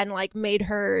tethereds and like made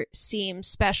her seem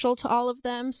special to all of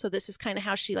them. So this is kind of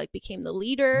how she like became the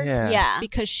leader. Yeah.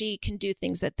 Because she can do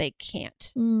things that they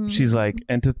can't. She's like,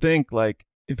 and to think like,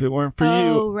 if it weren't for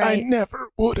you, I never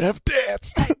would have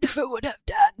danced.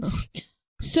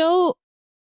 So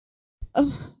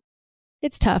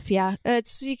it's tough. Yeah.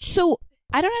 So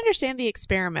I don't understand the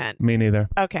experiment. Me neither.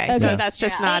 Okay. So that's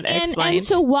just not explained. And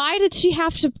so why did she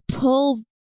have to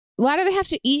why do they have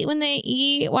to eat when they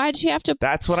eat? Why did she have to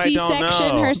That's what I don't C-section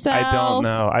know. herself? I don't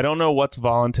know. I don't know what's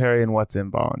voluntary and what's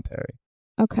involuntary.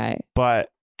 Okay. But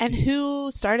and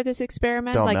who started this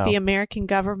experiment? Don't like know. the American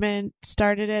government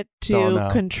started it to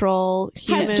control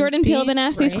human Has Jordan Peele been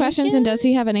asked these questions and does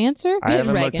he have an answer? I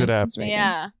haven't looked it up.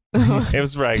 Yeah. It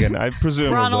was Reagan. I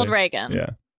presume Ronald Reagan. Yeah.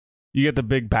 You get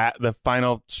the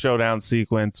final showdown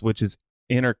sequence, which is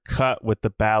intercut with the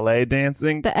ballet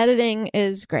dancing. The editing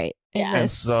is great. And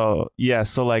so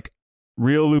like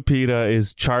real Lupita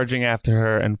is charging after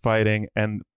her and fighting,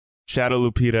 and Shadow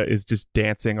Lupita is just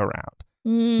dancing around,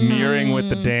 mirroring with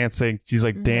the dancing. She's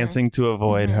like dancing to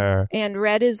avoid her. And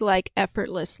Red is like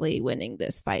effortlessly winning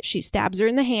this fight. She stabs her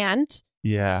in the hand.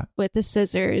 Yeah. With the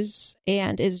scissors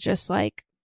and is just like.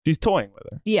 She's toying with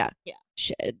her. Yeah. Yeah.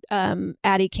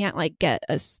 Addie can't like get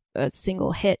a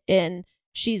single hit in.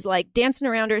 She's like dancing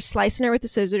around her, slicing her with the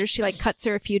scissors. She like cuts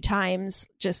her a few times,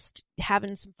 just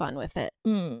having some fun with it.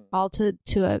 All to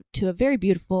a very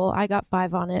beautiful, I got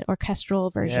 5 on it, orchestral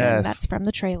version. Yes. That's from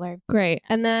the trailer. Great.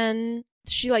 And then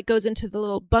she like goes into the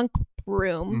little bunk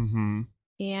room,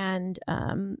 and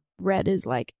Red is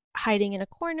like hiding in a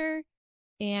corner.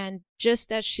 And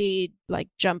just as she like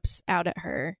jumps out at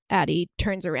her, Addie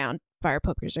turns around, fire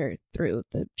pokers her through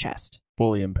the chest.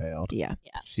 Fully impaled. Yeah.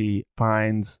 She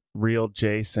finds real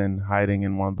Jason hiding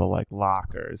in one of the like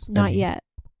lockers. Not yet.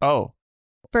 Oh.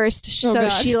 First, so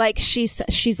gosh.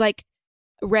 she's like,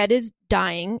 Red is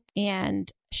dying,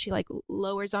 and she like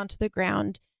lowers onto the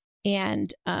ground,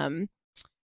 and Broti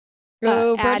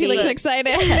looks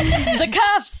excited. The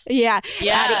cuffs. Yeah.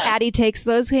 Addie takes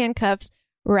those handcuffs,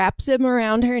 wraps them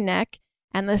around her neck,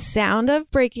 and the sound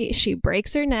of breaking, she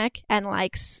breaks her neck, and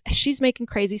like she's making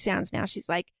crazy sounds now. She's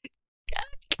like,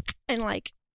 and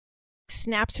like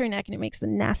snaps her neck, and it makes the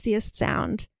nastiest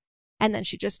sound. And then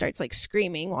she just starts like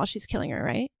screaming while she's killing her,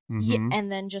 right? Yeah,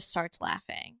 and then just starts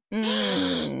laughing.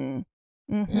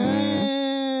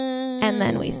 And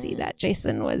then we see that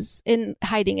Jason was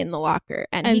hiding in the locker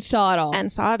and he saw it all.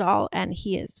 And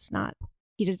he does not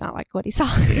like what he saw.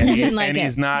 He didn't like and it.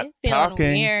 He's not He's feeling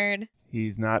talking. weird.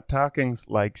 He's not talking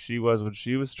like she was when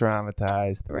she was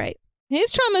traumatized. Right.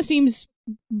 His trauma seems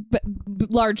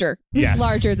larger. Yes.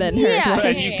 Larger than hers. Yeah. So, right?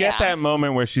 and you get that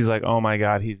moment where she's like, "Oh my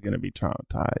God, he's gonna be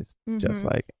traumatized," just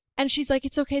like. And she's like,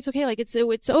 "It's okay. Like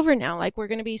it's over now. Like we're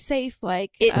gonna be safe.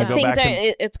 Like It's gonna go back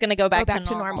to- it's gonna go back,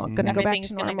 to normal. Gonna go back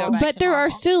to normal." But there are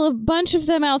still a bunch of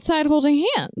them outside holding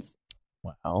hands.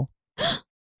 Wow.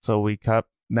 So we cut.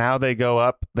 Now they go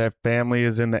up. Their family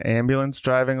is in the ambulance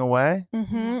driving away.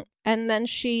 Mm-hmm. And then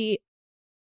she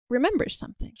remembers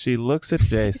something. She looks at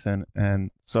Jason, and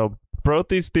so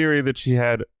Broti's theory that she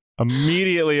had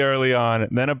immediately early on,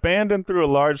 and then abandoned through a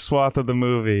large swath of the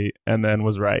movie, and then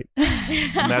was right.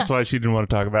 And that's why she didn't want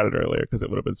to talk about it earlier, because it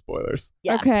would have been spoilers.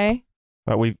 Yeah. Okay.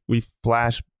 But we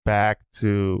flash back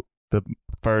to the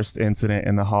first incident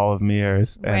in the Hall of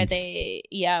Mirrors, where and Addie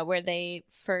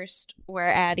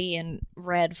and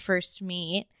Red first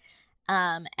meet,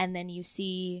 and then you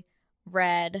see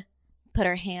Red put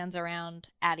her hands around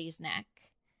Addie's neck,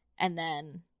 and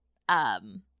then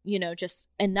just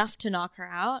enough to knock her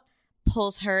out,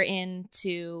 pulls her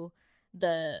into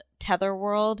the tether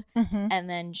world, and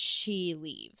then she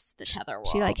leaves the tether world.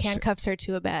 She handcuffs her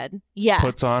to a bed. Yeah.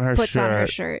 puts on her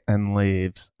shirt and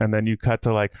leaves. And then you cut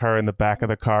to her in the back of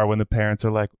the car when the parents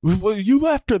are like, "Well, you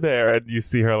left her there," and you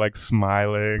see her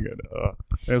smiling, and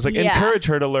it was encourage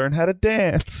her to learn how to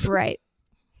dance. Right.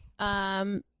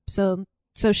 So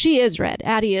she is Red.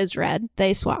 Addie is Red.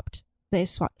 They swapped. They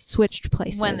switched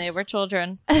places when they were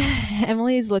children.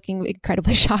 Emily's looking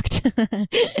incredibly shocked.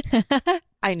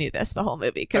 I knew this the whole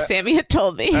movie because Sammy had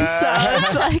told me. So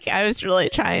it's I was really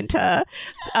trying to.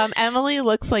 Emily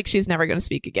looks like she's never going to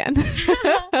speak again. That's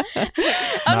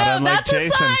Jason.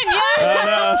 A sign. Yeah. Oh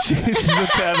no, she's a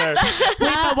tether.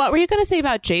 Wait, but what were you going to say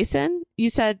about Jason? You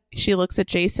said she looks at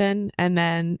Jason and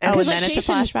then it's a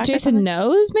flashback. Jason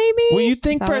knows, maybe. Well, you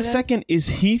think for a second, is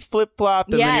he flip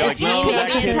flopped? Yeah, is he maybe a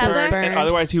tether? And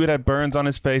otherwise, he would have burns on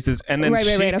his faces, and then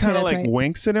she kind of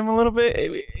winks at him a little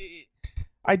bit.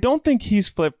 I don't think he's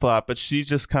flip flop, but she's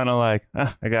just kind of I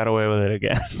got away with it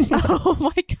again. Oh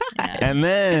my God. And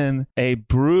then a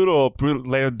brutal,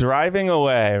 they're driving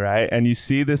away, right? And you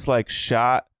see this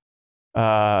shot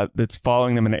that's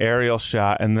following them, an aerial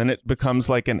shot. And then it becomes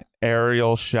an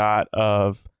aerial shot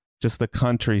of just the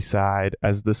countryside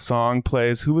as the song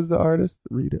plays. Who was the artist?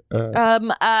 Read it.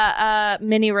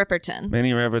 Minnie Riperton.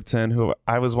 Minnie Riperton, who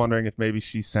I was wondering if maybe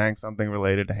she sang something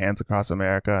related to Hands Across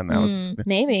America, and that was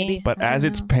maybe. But as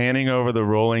it's panning over the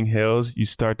rolling hills, you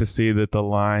start to see that the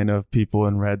line of people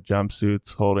in red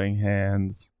jumpsuits holding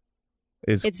hands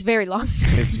it's very long.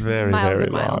 It's very miles very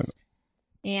and long. miles.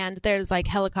 And there's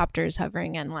helicopters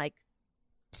hovering and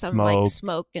some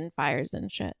smoke and fires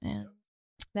and shit, and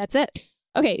that's it.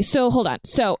 Okay, so hold on.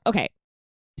 So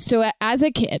as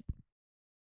a kid,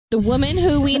 the woman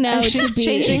who we know she's to be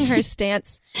changing her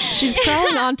stance. She's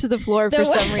crawling onto the floor for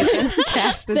some reason to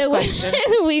ask this question. The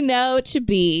woman we know to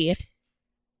be,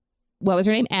 what was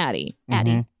her name? Addie.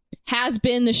 Addie has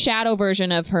been the shadow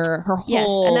version of her whole. Yes,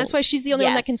 and that's why she's the only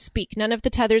one that can speak. None of the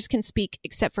tethers can speak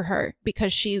except for her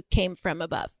because she came from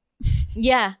above.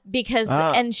 Yeah, because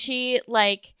and she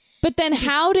But then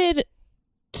how did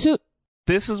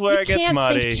This is where it gets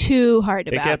muddy. You can't think too hard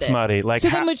about it. It gets muddy. So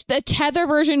then the tether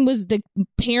version was the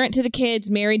parent to the kids,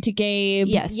 married to Gabe.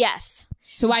 Yes.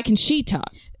 So why can she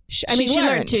talk? She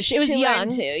learned to. She was young.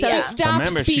 To, so she stopped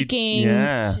speaking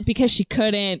because she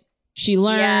couldn't. She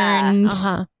learned.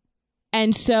 Yeah.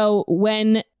 And so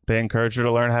when they encourage her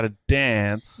to learn how to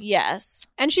dance. Yes.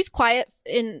 And she's quiet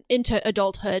into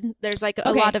adulthood. There's a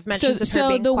lot of mentions of her being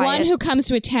quiet. So the one who comes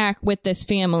to attack with this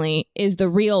family is the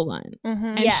real one. Mm-hmm.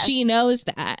 And she knows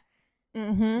that.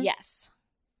 Mm-hmm. Yes.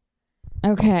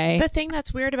 Okay. The thing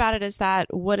that's weird about it is that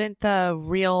wouldn't the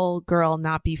real girl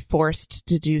not be forced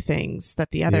to do things that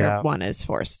the other one is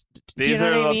forced to do? You know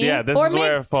what I mean? Yeah, this is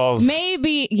where it falls.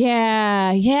 Maybe,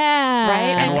 yeah.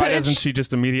 Right? And why doesn't she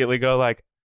just immediately go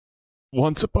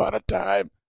once upon a time,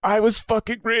 I was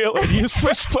fucking real and you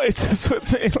switched places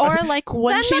with me? Or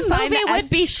wouldn't she find the movie would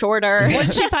be shorter.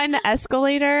 Wouldn't she find the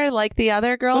escalator like the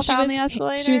other girl found the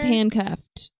escalator? She was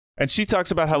handcuffed. And she talks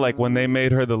about how when they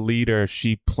made her the leader,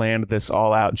 she planned this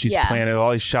all out. And she's planning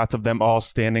all these shots of them all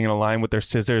standing in a line with their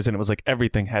scissors. And it was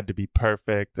everything had to be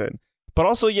perfect. But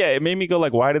also, it made me go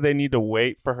why do they need to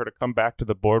wait for her to come back to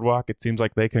the boardwalk? It seems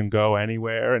like they can go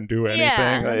anywhere and do anything.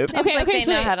 Yeah. Okay.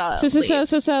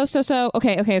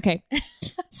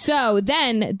 So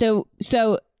then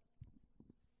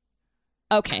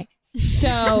okay.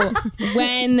 So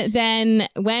when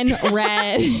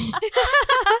Red,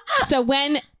 so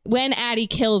when Addie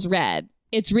kills Red,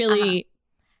 it's really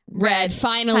Red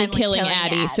finally killing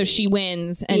Addie. So she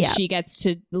wins and she gets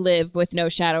to live with no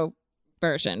shadow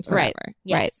version forever. Right.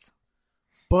 Yes.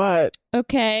 But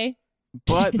okay.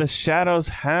 But the shadows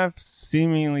have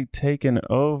seemingly taken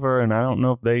over, and I don't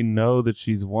know if they know that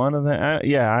she's one of them.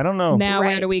 Yeah, I don't know. Now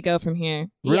where do we go from here?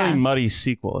 Really muddy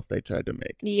sequel if they tried to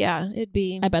make. Yeah, it'd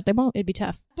be. I bet they won't. It'd be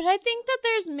tough. But I think that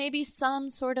there's maybe some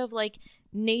sort of like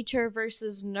nature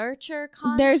versus nurture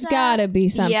concept. There's gotta be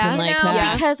something like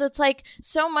that. Because it's like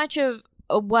so much of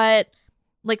what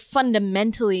like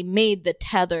fundamentally made the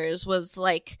Tethers was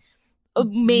like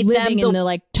made living them in the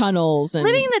like tunnels and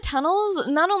living in the tunnels.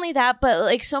 Not only that, but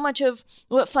like so much of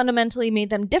what fundamentally made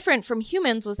them different from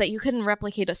humans was that you couldn't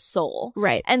replicate a soul.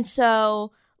 Right. And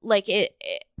so like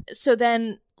so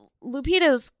then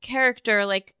Lupita's character,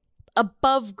 like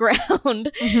above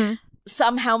ground,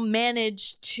 somehow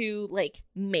managed to like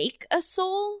make a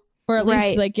soul, or at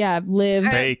least like live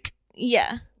fake.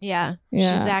 Yeah. She's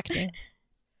acting.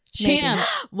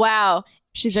 Wow.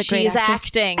 She's a great actress.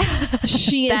 Acting.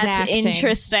 She is That's acting.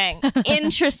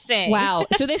 Interesting. Wow.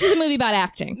 So this is a movie about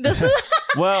acting. This is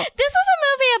a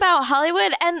movie about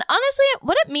Hollywood and honestly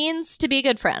what it means to be a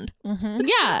good friend.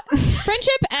 Yeah.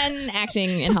 Friendship and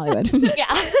acting in Hollywood.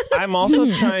 Yeah. I'm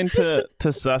also trying to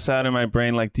suss out in my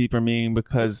brain like deeper meaning,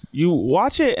 because you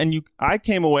watch it and I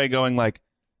came away going like,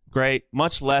 great,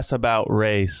 much less about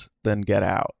race than Get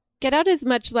Out. Get Out is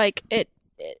much like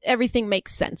everything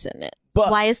makes sense in it. But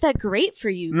why is that great for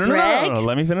you, no, Greg? No,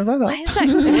 let me finish my thought. Why is that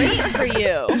great for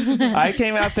you? I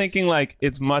came out thinking like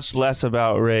it's much less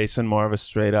about race and more of a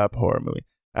straight up horror movie.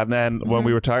 And then when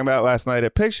we were talking about it last night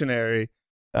at Pictionary,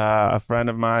 a friend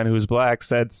of mine who's black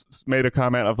made a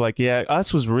comment of like, yeah,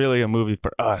 Us was really a movie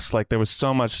for us. Like there was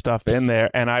so much stuff in there.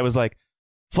 And I was like,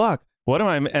 fuck. What am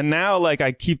I? And now, like,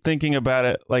 I keep thinking about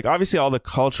it. Like, obviously, all the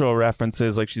cultural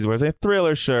references, like, she wears a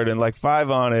Thriller shirt and, like,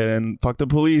 5 on it and fuck the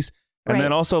police. And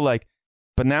then also, like,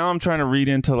 but now I'm trying to read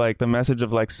into, like, the message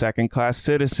of, like, second-class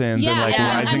citizens and, like,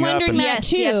 rising I'm up. And that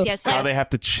too. how they have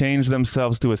to change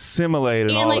themselves to assimilate.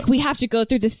 And all like, we have to go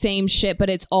through the same shit, but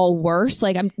it's all worse.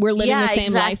 Like, we're living the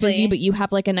same life as you, but you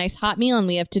have, like, a nice hot meal and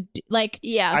we have to, like...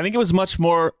 Yeah. I think it was much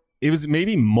more... It was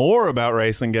maybe more about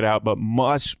race than Get Out, but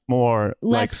much more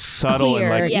less like subtle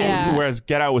clear, and like. Whereas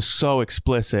Get Out was so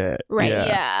explicit, right?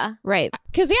 Yeah. Right.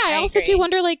 Because I also do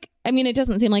wonder, like, I mean, it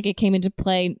doesn't seem like it came into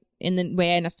play in the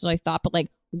way I necessarily thought, but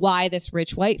like, why this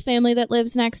rich white family that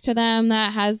lives next to them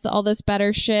that has all this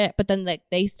better shit, but then like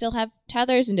they still have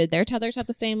tethers, and did their tethers have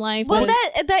the same life? Well,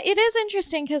 that it is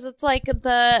interesting because it's like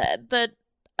the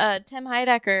Tim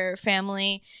Heidecker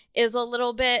family is a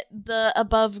little bit the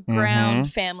above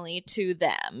ground family to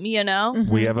them, you know?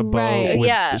 We have a boat with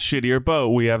a shittier boat.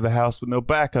 We have the house with no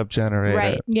backup generator.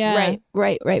 Right. Yeah.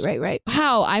 Right.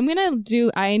 How? I need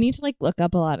to like look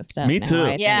up a lot of stuff. Me now, too. I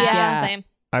think. Yeah, same.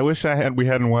 I wish we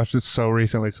hadn't watched it so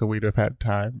recently so we'd have had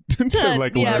time to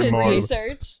like learn more.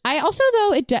 Research. I also,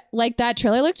 though, like that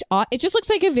trailer looked, it just looks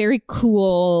like a very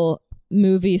cool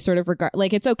movie sort of regard.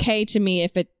 Like, it's okay to me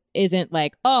if it isn't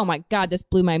like, oh my God, this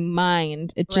blew my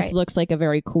mind. It just looks like a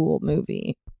very cool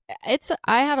movie.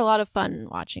 I had a lot of fun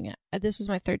watching it. This was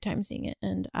my 3rd time seeing it,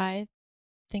 and I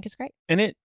think it's great. And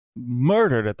it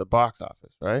murdered at the box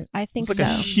office, right? I think it's like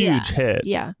a huge hit.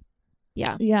 Yeah.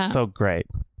 So great.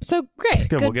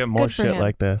 Good. We'll get more shit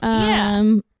like this.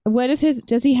 What is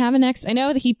does he have a next? I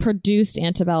know that he produced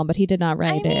Antebellum, but he did not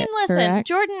write it. Listen, correct?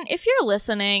 Jordan, if you're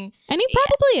listening, and he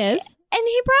probably is. And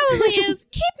he probably is.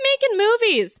 Keep making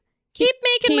movies. Keep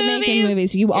making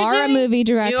movies. You are a movie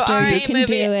director. You can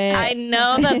do it. I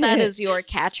know that is your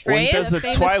catchphrase. Well, he does the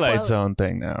Twilight Zone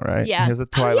thing now, right? Yeah. He has a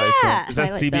Twilight Zone. Is that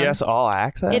Twilight CBS Zone. All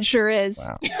Access? It sure is.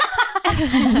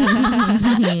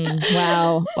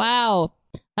 Wow. Wow.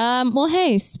 Well,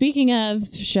 hey, speaking of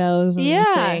shows and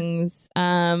things,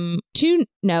 2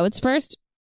 notes. First,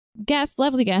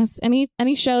 lovely guests.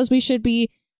 Any shows we should be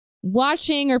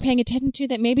watching or paying attention to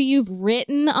that maybe you've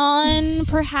written on,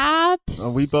 perhaps?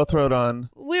 We both wrote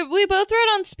on. We both wrote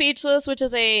on Speechless, which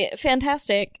is a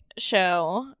fantastic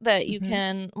show that you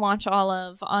can watch all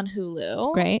of on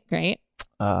Hulu. Great.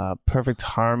 Perfect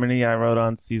Harmony, I wrote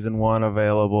on season 1,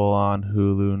 available on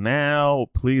Hulu now.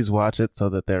 Please watch it so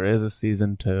that there is a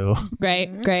season 2. Great.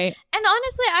 And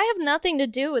honestly, I have nothing to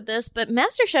do with this, but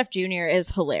MasterChef Junior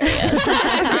is hilarious.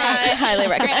 I highly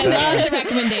recommend it. I love the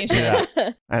recommendation.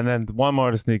 Yeah. And then one more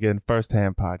to sneak in, First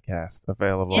Hand Podcast,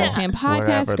 available. First Hand Podcast,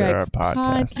 wherever there Greg's are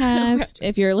podcasts. podcast.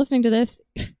 If you're listening to this,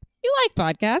 you like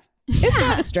podcasts. It's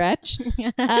not a stretch.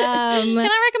 Can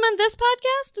I recommend this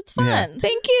podcast? It's fun. Yeah.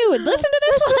 Thank you. Listen to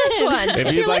this one.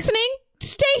 If You're like- listening,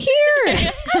 stay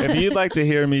here. If you'd like to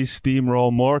hear me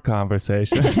steamroll more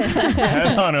conversations,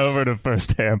 head on over to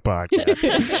First Hand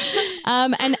Podcast.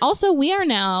 And also, we are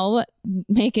now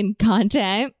making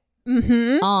content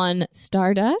on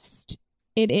Stardust.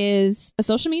 It is a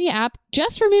social media app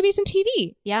just for movies and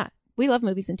TV. Yeah, we love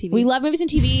movies and TV. We love movies and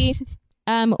TV.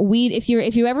 If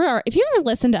you ever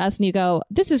listen to us and you go,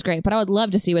 this is great, but I would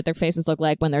love to see what their faces look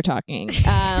like when they're talking.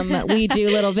 We do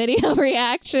little video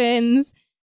reactions.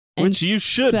 Which you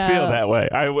should feel that way.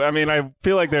 I mean, I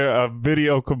feel like there's a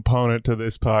video component to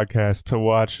this podcast to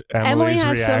watch Emily Emily's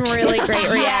has reaction. some really great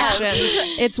reactions.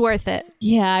 It's worth it.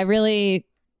 Yeah,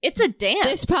 it's a dance.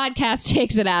 This podcast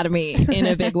takes it out of me in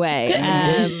a big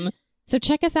way. So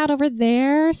check us out over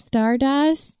there,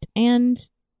 Stardust. And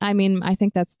I mean, I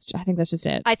think that's just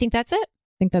it. I think that's it.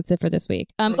 I think that's it for this week.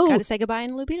 Gotta say goodbye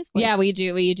in Lupita's voice. Yeah, we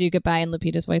do. Will you do goodbye in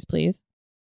Lupita's voice, please?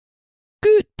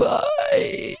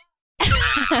 Goodbye.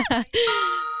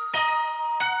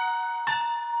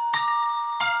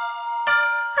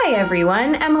 Hi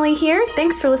everyone, Emily here.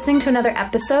 Thanks for listening to another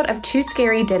episode of Too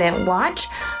Scary Didn't Watch.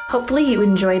 Hopefully you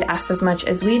enjoyed us as much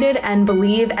as we did and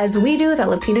believe as we do that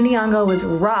Lupita Nyong'o was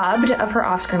robbed of her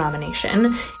Oscar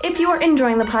nomination. If you are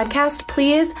enjoying the podcast,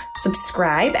 please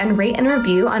subscribe and rate and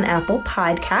review on Apple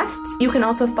Podcasts. You can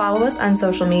also follow us on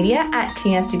social media at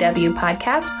TSDW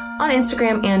Podcast on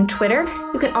Instagram and Twitter.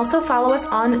 You can also follow us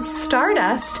on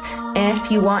Stardust if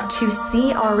you want to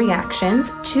see our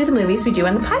reactions to the movies we do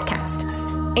on the podcast.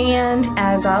 And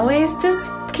as always, just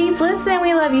keep listening.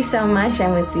 We love you so much,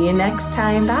 and we'll see you next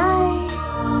time. Bye.